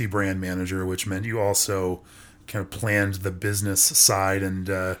specialty brand manager, which meant you also kind of planned the business side and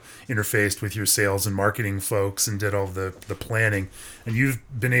interfaced with your sales and marketing folks and did all the planning. And you've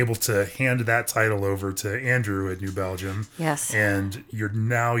been able to hand that title over to Andrew at New Belgium. Yes. And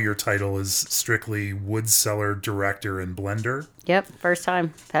your title is strictly wood cellar director and blender. Yep. First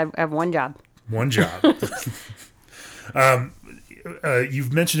time. I have one job. One job.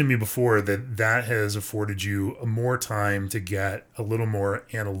 You've mentioned to me before that has afforded you more time to get a little more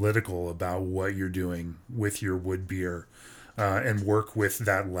analytical about what you're doing with your wood beer. and work with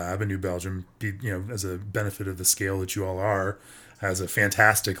that lab in New Belgium, as a benefit of the scale that you all are, has a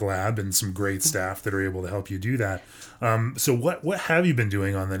fantastic lab and some great staff that are able to help you do that. So what have you been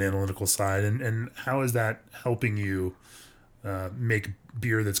doing on that analytical side, and how is that helping you make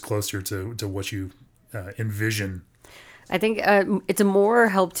beer that's closer to what you envision? I think it's more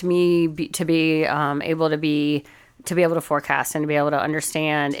helped me to be able to forecast and to be able to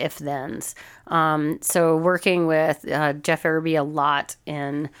understand if thens. So working with Jeff Irby a lot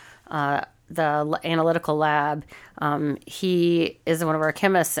in the analytical lab, he is one of our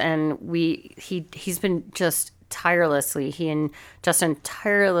chemists, and he's been just tirelessly, he and Justin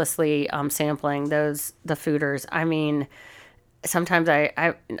tirelessly sampling the foeders. I mean, sometimes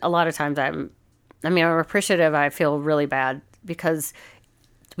a lot of times I'm appreciative. I feel really bad because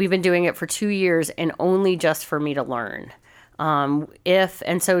we've been doing it for 2 years and only just for me to learn. So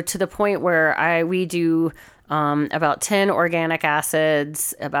to the point where we do about 10 organic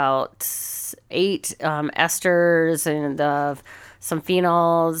acids, about 8 esters, and some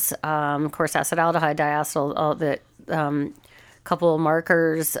phenols, of course, acetaldehyde, diacetyl, all the couple of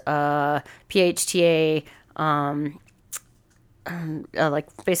markers, PHTA,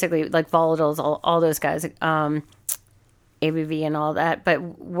 basically volatiles, all those guys, ABV and all that. But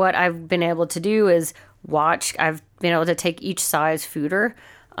what I've been able to do is I've been able to take each size foeder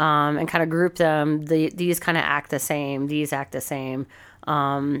and kind of group them. These kind of act the same. These act the same.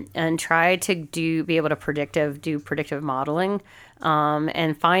 And try to be able to do predictive modeling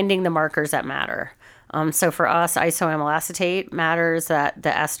and finding the markers that matter. So for us, isoamyl acetate matters, that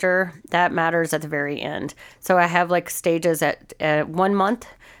the ester, that matters at the very end. So I have stages at 1 month.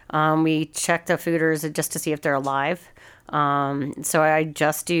 We check the foeders just to see if they're alive. So I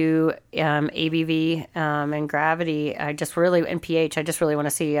just do ABV and gravity. And pH. I just really want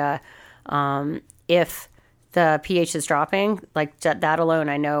to see if the pH is dropping. That alone,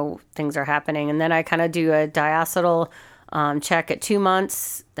 I know things are happening. And then I kind of do a diacetyl check at 2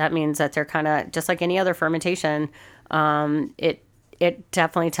 months. That means that they're kind of just like any other fermentation. It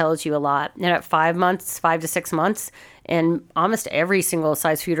definitely tells you a lot. And at 5 to 6 months, and almost every single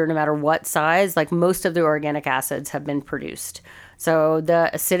size foeder, no matter what size, most of the organic acids have been produced. So the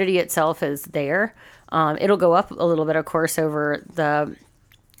acidity itself is there. It'll go up a little bit, of course, over the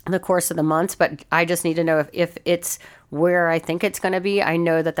course of the months, but I just need to know if it's where I think it's going to be. I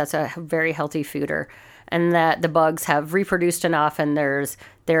know that that's a very healthy foeder, and that the bugs have reproduced enough, and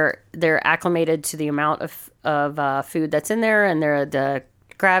they're acclimated to the amount of food that's in there, and the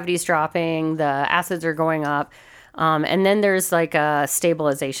gravity's dropping, the acids are going up, and then there's a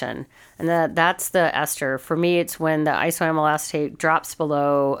stabilization, and that's the ester. For me, it's when the isoamyl acetate drops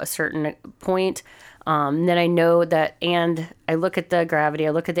below a certain point. Then I know that, and I look at the gravity, I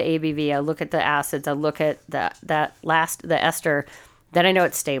look at the ABV, I look at the acids, I look at the ester, then I know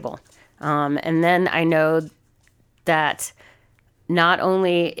it's stable. And then I know that not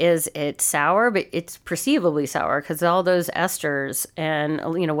only is it sour, but it's perceivably sour because all those esters and,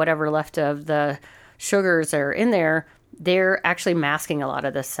 whatever left of the sugars are in there, they're actually masking a lot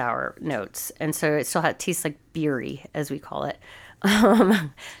of the sour notes. And so it still tastes like beery, as we call it,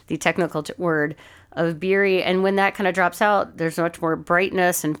 the technical word of beery. And when that kind of drops out, there's much more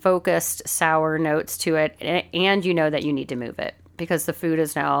brightness and focused sour notes to it. And you know that you need to move it because the food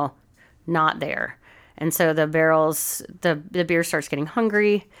is now not there. And so the barrels, the beer starts getting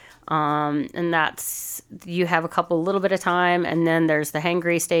hungry. And that's, you have a little bit of time, and then there's the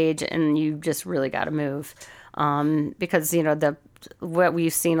hangry stage, and you just really got to move. Because, what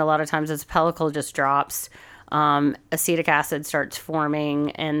we've seen a lot of times is pellicle just drops, acetic acid starts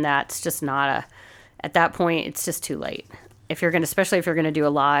forming, and that's just at that point, it's just too late. Especially if you're going to do a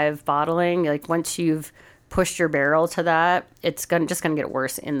live bottling, once you've pushed your barrel to that, it's just going to get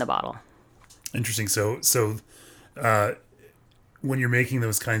worse in the bottle. Interesting. So when you're making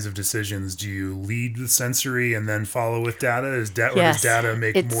those kinds of decisions, do you lead with sensory and then follow with data? Or does data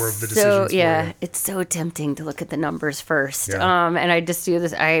make more of the decisions? It's so tempting to look at the numbers first. Yeah. And I just do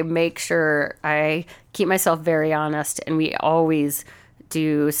this. I make sure I keep myself very honest, and we always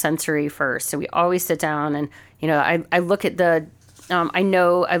do sensory first. So we always sit down, and I look at the I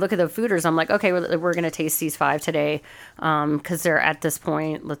look at the foeders. I'm like, okay, we're going to taste these 5 today because they're at this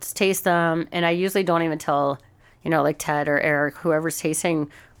point. Let's taste them. And I usually don't even tell, Ted or Eric, whoever's tasting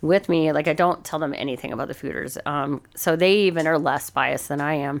with me, I don't tell them anything about the foeders. So they even are less biased than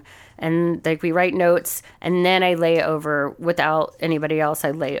I am. And we write notes, and then I lay over, without anybody else,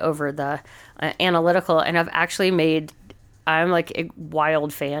 I lay over the analytical. And I've actually made I'm like a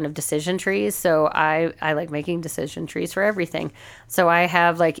wild fan of decision trees. So I like making decision trees for everything. So I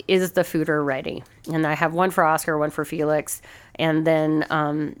have like, is the foeder ready? And I have one for Oscar, one for Felix, and then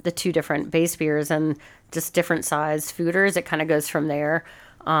the 2 different base beers and just different size foeders. It kind of goes from there.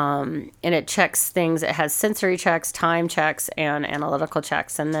 And it checks things. It has sensory checks, time checks, and analytical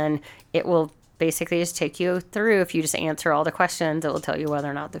checks. And then it will basically just take you through. If you just answer all the questions, it will tell you whether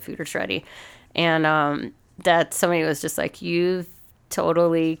or not the foeder's ready. And that somebody was just like, you've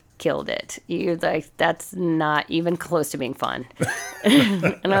totally killed it. You like, that's not even close to being fun.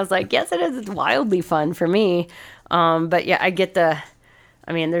 And I was like, yes, it is. It's wildly fun for me. But yeah, I get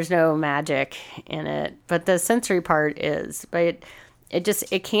there's no magic in it, but the sensory part is, but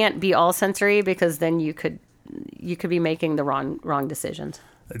it can't be all sensory, because then you could be making the wrong decisions.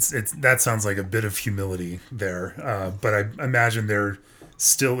 That sounds like a bit of humility there, but I imagine there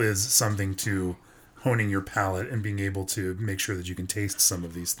still is something to honing your palate and being able to make sure that you can taste some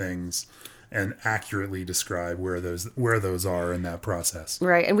of these things and accurately describe where those are in that process.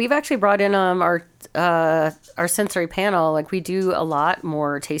 Right, and we've actually brought in our sensory panel. Like, we do a lot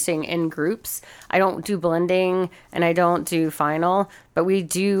more tasting in groups. I don't do blending and I don't do final, but we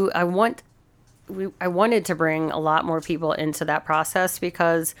do. I wanted to bring a lot more people into that process,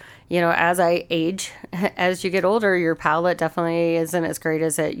 because, as I age, as you get older, your palate definitely isn't as great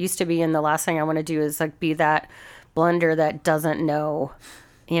as it used to be. And the last thing I want to do is like be that blender that doesn't know,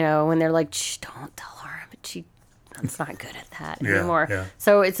 when they're like, shh, don't tell her, but that's not good at that anymore. Yeah.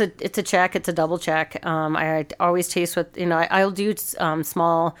 So it's a check. It's a double check. I always taste with, I'll do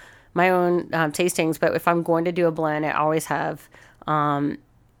my own tastings, but if I'm going to do a blend, I always have,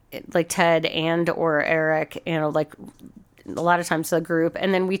 like Ted and or Eric, like a lot of times the group,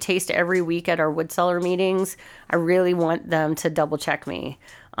 and then we taste every week at our wood cellar meetings. I really want them to double check me.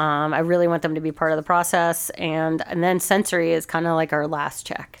 I really want them to be part of the process, and then sensory is kind of like our last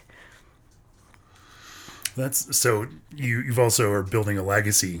check. That's so you've also are building a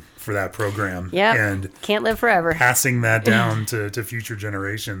legacy for that program. Yeah, and can't live forever. Passing that down to future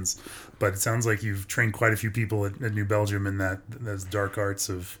generations. But it sounds like you've trained quite a few people at New Belgium in those dark arts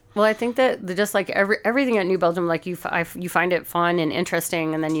of. Well, I think that just like everything at New Belgium, like you find it fun and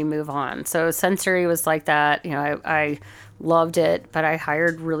interesting, and then you move on. So sensory was like that. I loved it, but I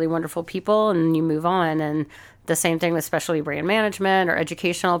hired really wonderful people, and you move on. And the same thing with specialty brand management or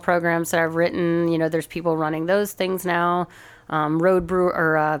educational programs that I've written. There's people running those things now. Road Brew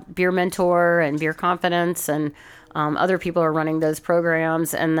or Beer Mentor and Beer Confidence, and other people are running those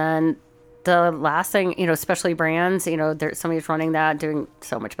programs. And then the last thing, especially brands, somebody's running that, doing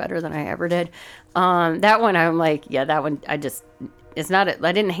so much better than I ever did. That one, I'm like, yeah, that one, I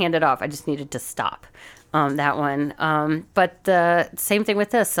didn't hand it off. I just needed to stop that one. But the same thing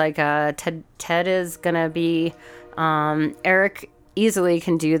with this, like Ted is going to be, Eric easily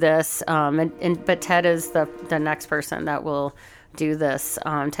can do this. But Ted is the next person that will do this.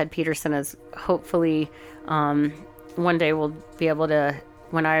 Ted Peterson is hopefully, one day we'll be able to,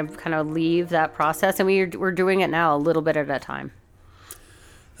 when I kind of leave that process, and we're doing it now a little bit at a time.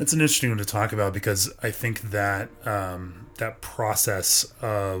 That's an interesting one to talk about, because I think that that process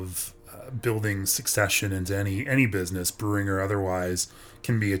of building succession into any business, brewing or otherwise,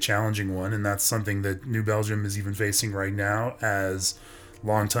 can be a challenging one, and that's something that New Belgium is even facing right now as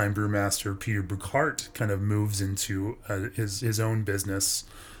longtime brewmaster Peter Bruckhardt kind of moves into his own business.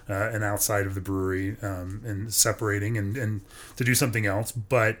 And outside of the brewery, and separating and to do something else.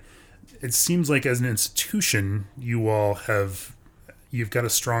 But it seems like as an institution, you've got a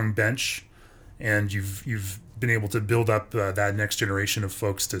strong bench, and you've been able to build up that next generation of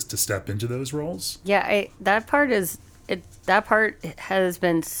folks to step into those roles. Yeah, that part has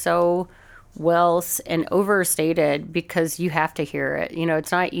been so well and overstated, because you have to hear it.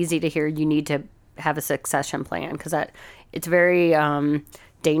 It's not easy to hear. You need to have a succession plan, because it's very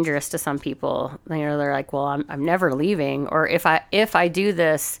dangerous to some people. They're like, well, I'm never leaving, or if I do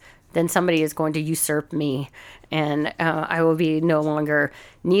this, then somebody is going to usurp me, and I will be no longer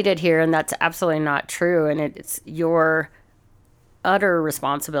needed here. And that's absolutely not true. And it's your utter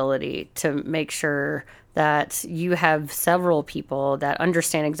responsibility to make sure that you have several people that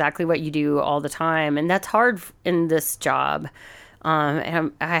understand exactly what you do all the time. And that's hard in this job.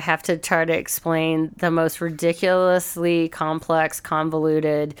 And I have to try to explain the most ridiculously complex,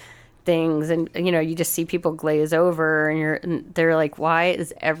 convoluted things. And, you just see people glaze over, and they're like, why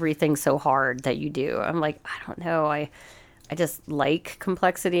is everything so hard that you do? I'm like, I don't know. I just like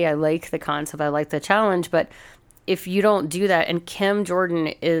complexity. I like the concept. I like the challenge. But if you don't do that, and Kim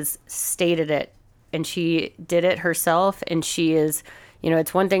Jordan stated it, and she did it herself, and she is,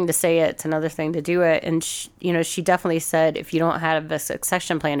 it's one thing to say it, it's another thing to do it. And she definitely said, if you don't have a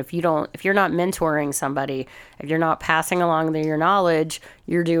succession plan, if you're not mentoring somebody, if you're not passing along your knowledge,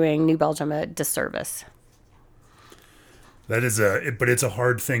 you're doing New Belgium a disservice. That is but it's a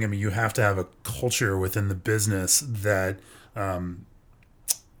hard thing. I mean, you have to have a culture within the business that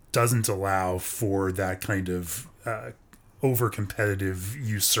doesn't allow for that kind of over competitive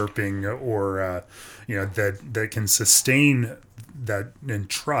usurping, or that can sustain that and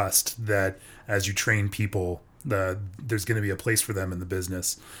trust that as you train people, there's going to be a place for them in the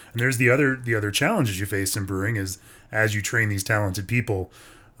business. And there's the other challenges you face in brewing is as you train these talented people,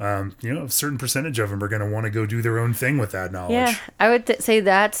 a certain percentage of them are going to want to go do their own thing with that knowledge. Yeah, I would say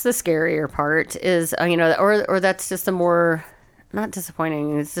that's the scarier part is, or that's just the more, not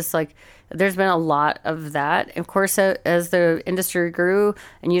disappointing. It's just like, there's been a lot of that. Of course, as the industry grew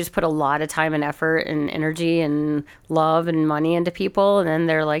and you just put a lot of time and effort and energy and love and money into people, and then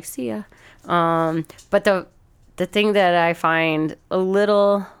they're like, see ya. But the thing that I find a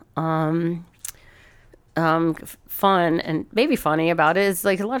little, fun and maybe funny about it is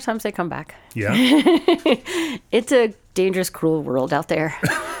like a lot of times they come back. Yeah. It's a dangerous, cruel world out there.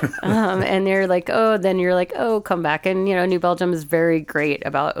 And they're like, then you're like, come back. And, New Belgium is very great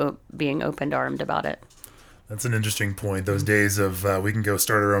about being open-armed about it. That's an interesting point. Those days of we can go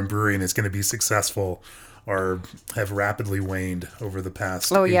start our own brewery and it's going to be successful have rapidly waned over the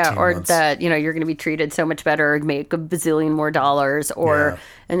past 18 months. That, you're going to be treated so much better, make a bazillion more dollars,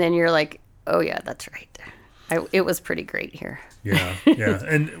 and then you're like, oh yeah, that's right. It was pretty great here. Yeah.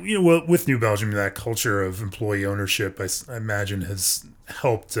 And, with New Belgium, that culture of employee ownership, I imagine has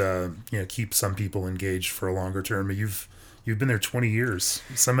helped, keep some people engaged for a longer term. You've been there 20 years.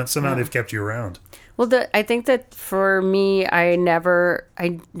 Somehow they've kept you around. Well, I think that for me, I never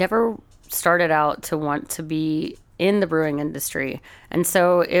started out to want to be in the brewing industry. And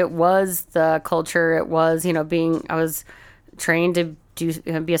so it was the culture. It was, I was trained to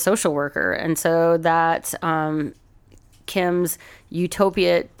be a social worker, and so that Kim's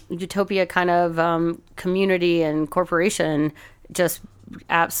utopia kind of community and corporation just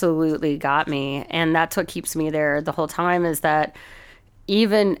absolutely got me, and that's what keeps me there the whole time. Is that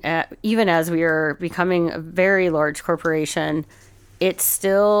even as we are becoming a very large corporation, I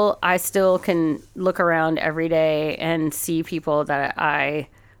still can look around every day and see people that I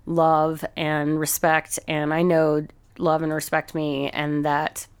love and respect, and I know love and respect me, and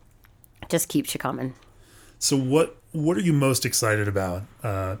that just keeps you coming. So what are you most excited about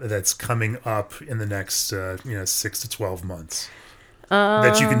that's coming up in the next 6 to 12 months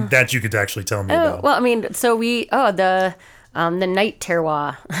that you could actually tell me about? Well, I mean, so the Night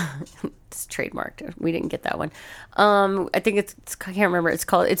Terroir. It's trademarked. We didn't get that one. I think I can't remember.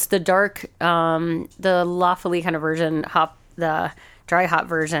 It's the dark, the lawfully kind of version the dry hop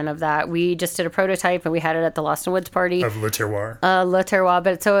version of that. We just did a prototype and we had it at the Lost in Woods party of Le Terroir. Le Terroir,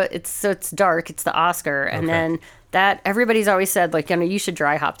 but it's dark. It's the Oscar, and then that everybody's always said like you should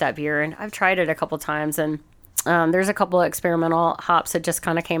dry hop that beer, and I've tried it a couple times, and there's a couple of experimental hops that just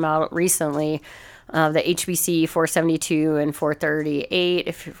kind of came out recently, the HBC 472 and 438.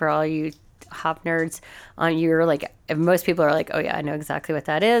 If for all you hop nerds, you're like, most people are like, oh yeah, I know exactly what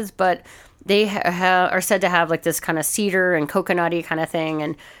that is, but they are said to have like this kind of cedar and coconutty kind of thing.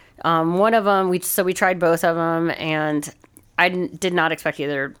 And one of them, we tried both of them, and I did not expect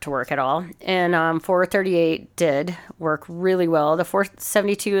either to work at all. And 438 did work really well. The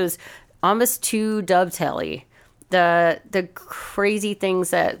 472 is almost too dovetaily. The crazy things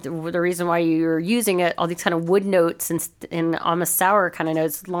that the reason why you're using it, all these kind of wood notes and almost sour kind of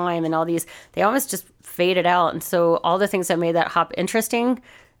notes, lime and all these, they almost just faded out. And so all the things that made that hop interesting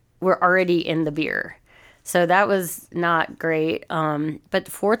were already in the beer. So that was not great. But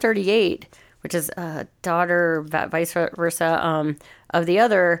 438, which is a daughter, vice versa, of the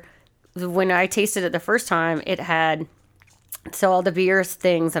other, when I tasted it the first time, it had, so all the beer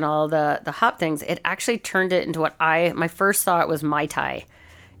things and all the hop things, it actually turned it into what my first thought was Mai Tai.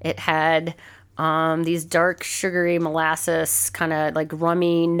 It had these dark, sugary molasses, kind of like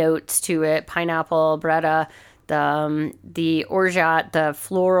rummy notes to it, pineapple, Bretta, the orgeat, the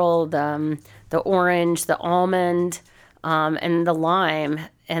floral, the orange, the almond, and the lime,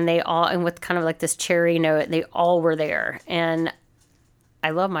 and with kind of like this cherry note, they all were there. And I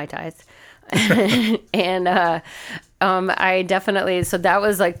love Mai Tais. And I definitely, so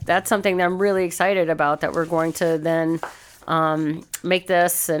that's something that I'm really excited about, that we're going to then make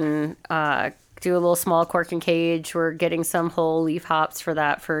this and do a little small cork and cage. We're getting some whole leaf hops for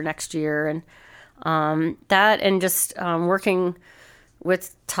that for next year. And that, and just working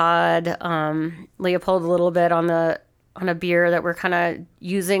with Todd Leopold a little bit on the on a beer that we're kind of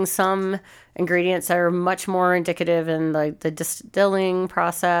using some ingredients that are much more indicative in the distilling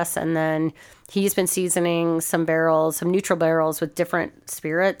process. And then he's been seasoning some neutral barrels with different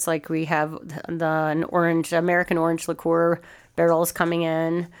spirits. Like we have American orange liqueur barrels coming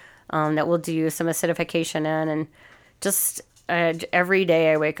in that we'll do some acidification in. And just every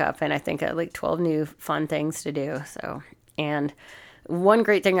day I wake up and I think of like 12 new fun things to do. So, and another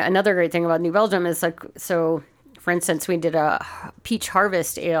great thing about New Belgium is so for instance, we did a peach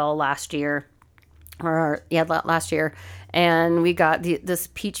harvest ale last year, and we got this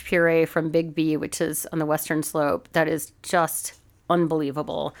peach puree from Big B, which is on the Western Slope. That is just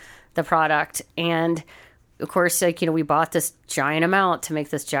unbelievable, the product. And of course, we bought this giant amount to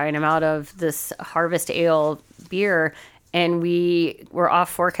make this giant amount of this harvest ale beer, and we were off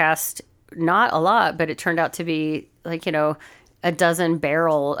forecast, not a lot, but it turned out to be a dozen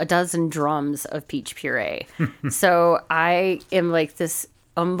drums of peach puree. So I am like this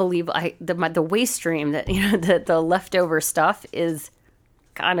unbelievable. The waste stream that the leftover stuff is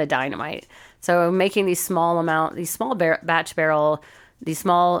kind of dynamite. So making these small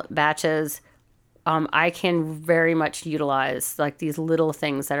batches, I can very much utilize like these little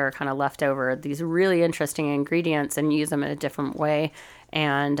things that are kind of left over, these really interesting ingredients, and use them in a different way.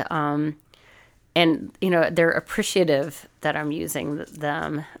 And they're appreciative that I'm using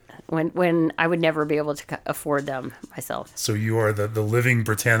them when I would never be able to afford them myself. So you are the living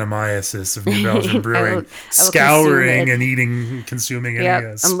Britannomyces of New Belgium Brewing, I will scouring and consuming it.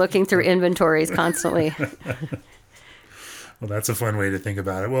 Yep, I'm looking through inventories constantly. Well, that's a fun way to think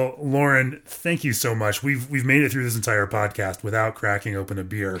about it. Well, Lauren, thank you so much. We've made it through this entire podcast without cracking open a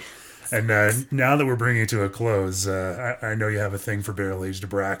beer. And now that we're bringing it to a close, I know you have a thing for barrel-aged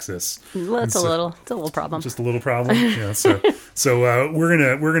Abraxas. Well, it's a little problem. Just a little problem. Yeah. So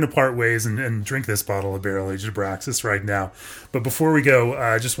we're gonna part ways and drink this bottle of barrel-aged Abraxas right now. But before we go,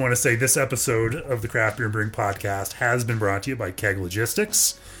 I just want to say this episode of the Craft Beer and Brewing Podcast has been brought to you by Keg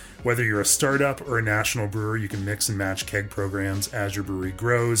Logistics. Whether you're a startup or a national brewer, you can mix and match keg programs as your brewery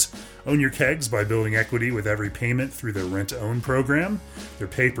grows. Own your kegs by building equity with every payment through their rent-to-own program. Their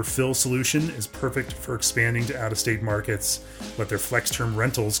pay-per-fill solution is perfect for expanding to out-of-state markets. Let their flex-term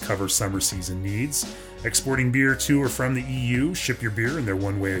rentals cover summer season needs. Exporting beer to or from the EU, ship your beer in their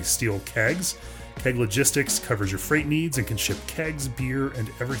one-way steel kegs. Keg Logistics covers your freight needs and can ship kegs, beer, and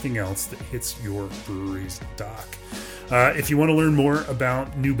everything else that hits your brewery's dock. If you want to learn more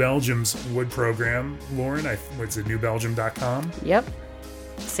about New Belgium's wood program, Lauren, what's it, newbelgium.com? Yep.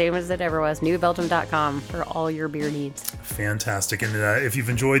 Same as it ever was, newbelgium.com for all your beer needs. Fantastic. And if you've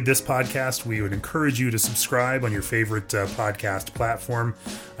enjoyed this podcast, we would encourage you to subscribe on your favorite podcast platform,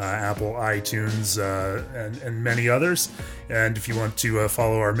 Apple, iTunes, and many others. And if you want to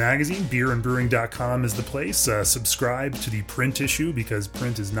follow our magazine, beerandbrewing.com is the place. Subscribe to the print issue because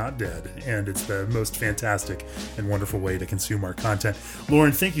print is not dead, and it's the most fantastic and wonderful way to consume our content.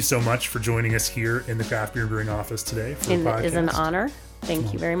 Lauren, thank you so much for joining us here in the Craft Beer and Brewing office today for the podcast. It is an honor.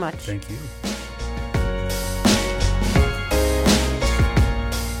 Thank you very much. Thank you.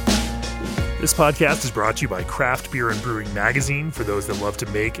 This podcast is brought to you by Craft Beer and Brewing Magazine for those that love to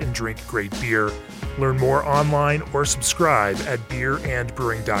make and drink great beer. Learn more online or subscribe at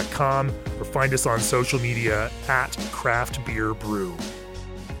beerandbrewing.com or find us on social media at Craft Beer Brew.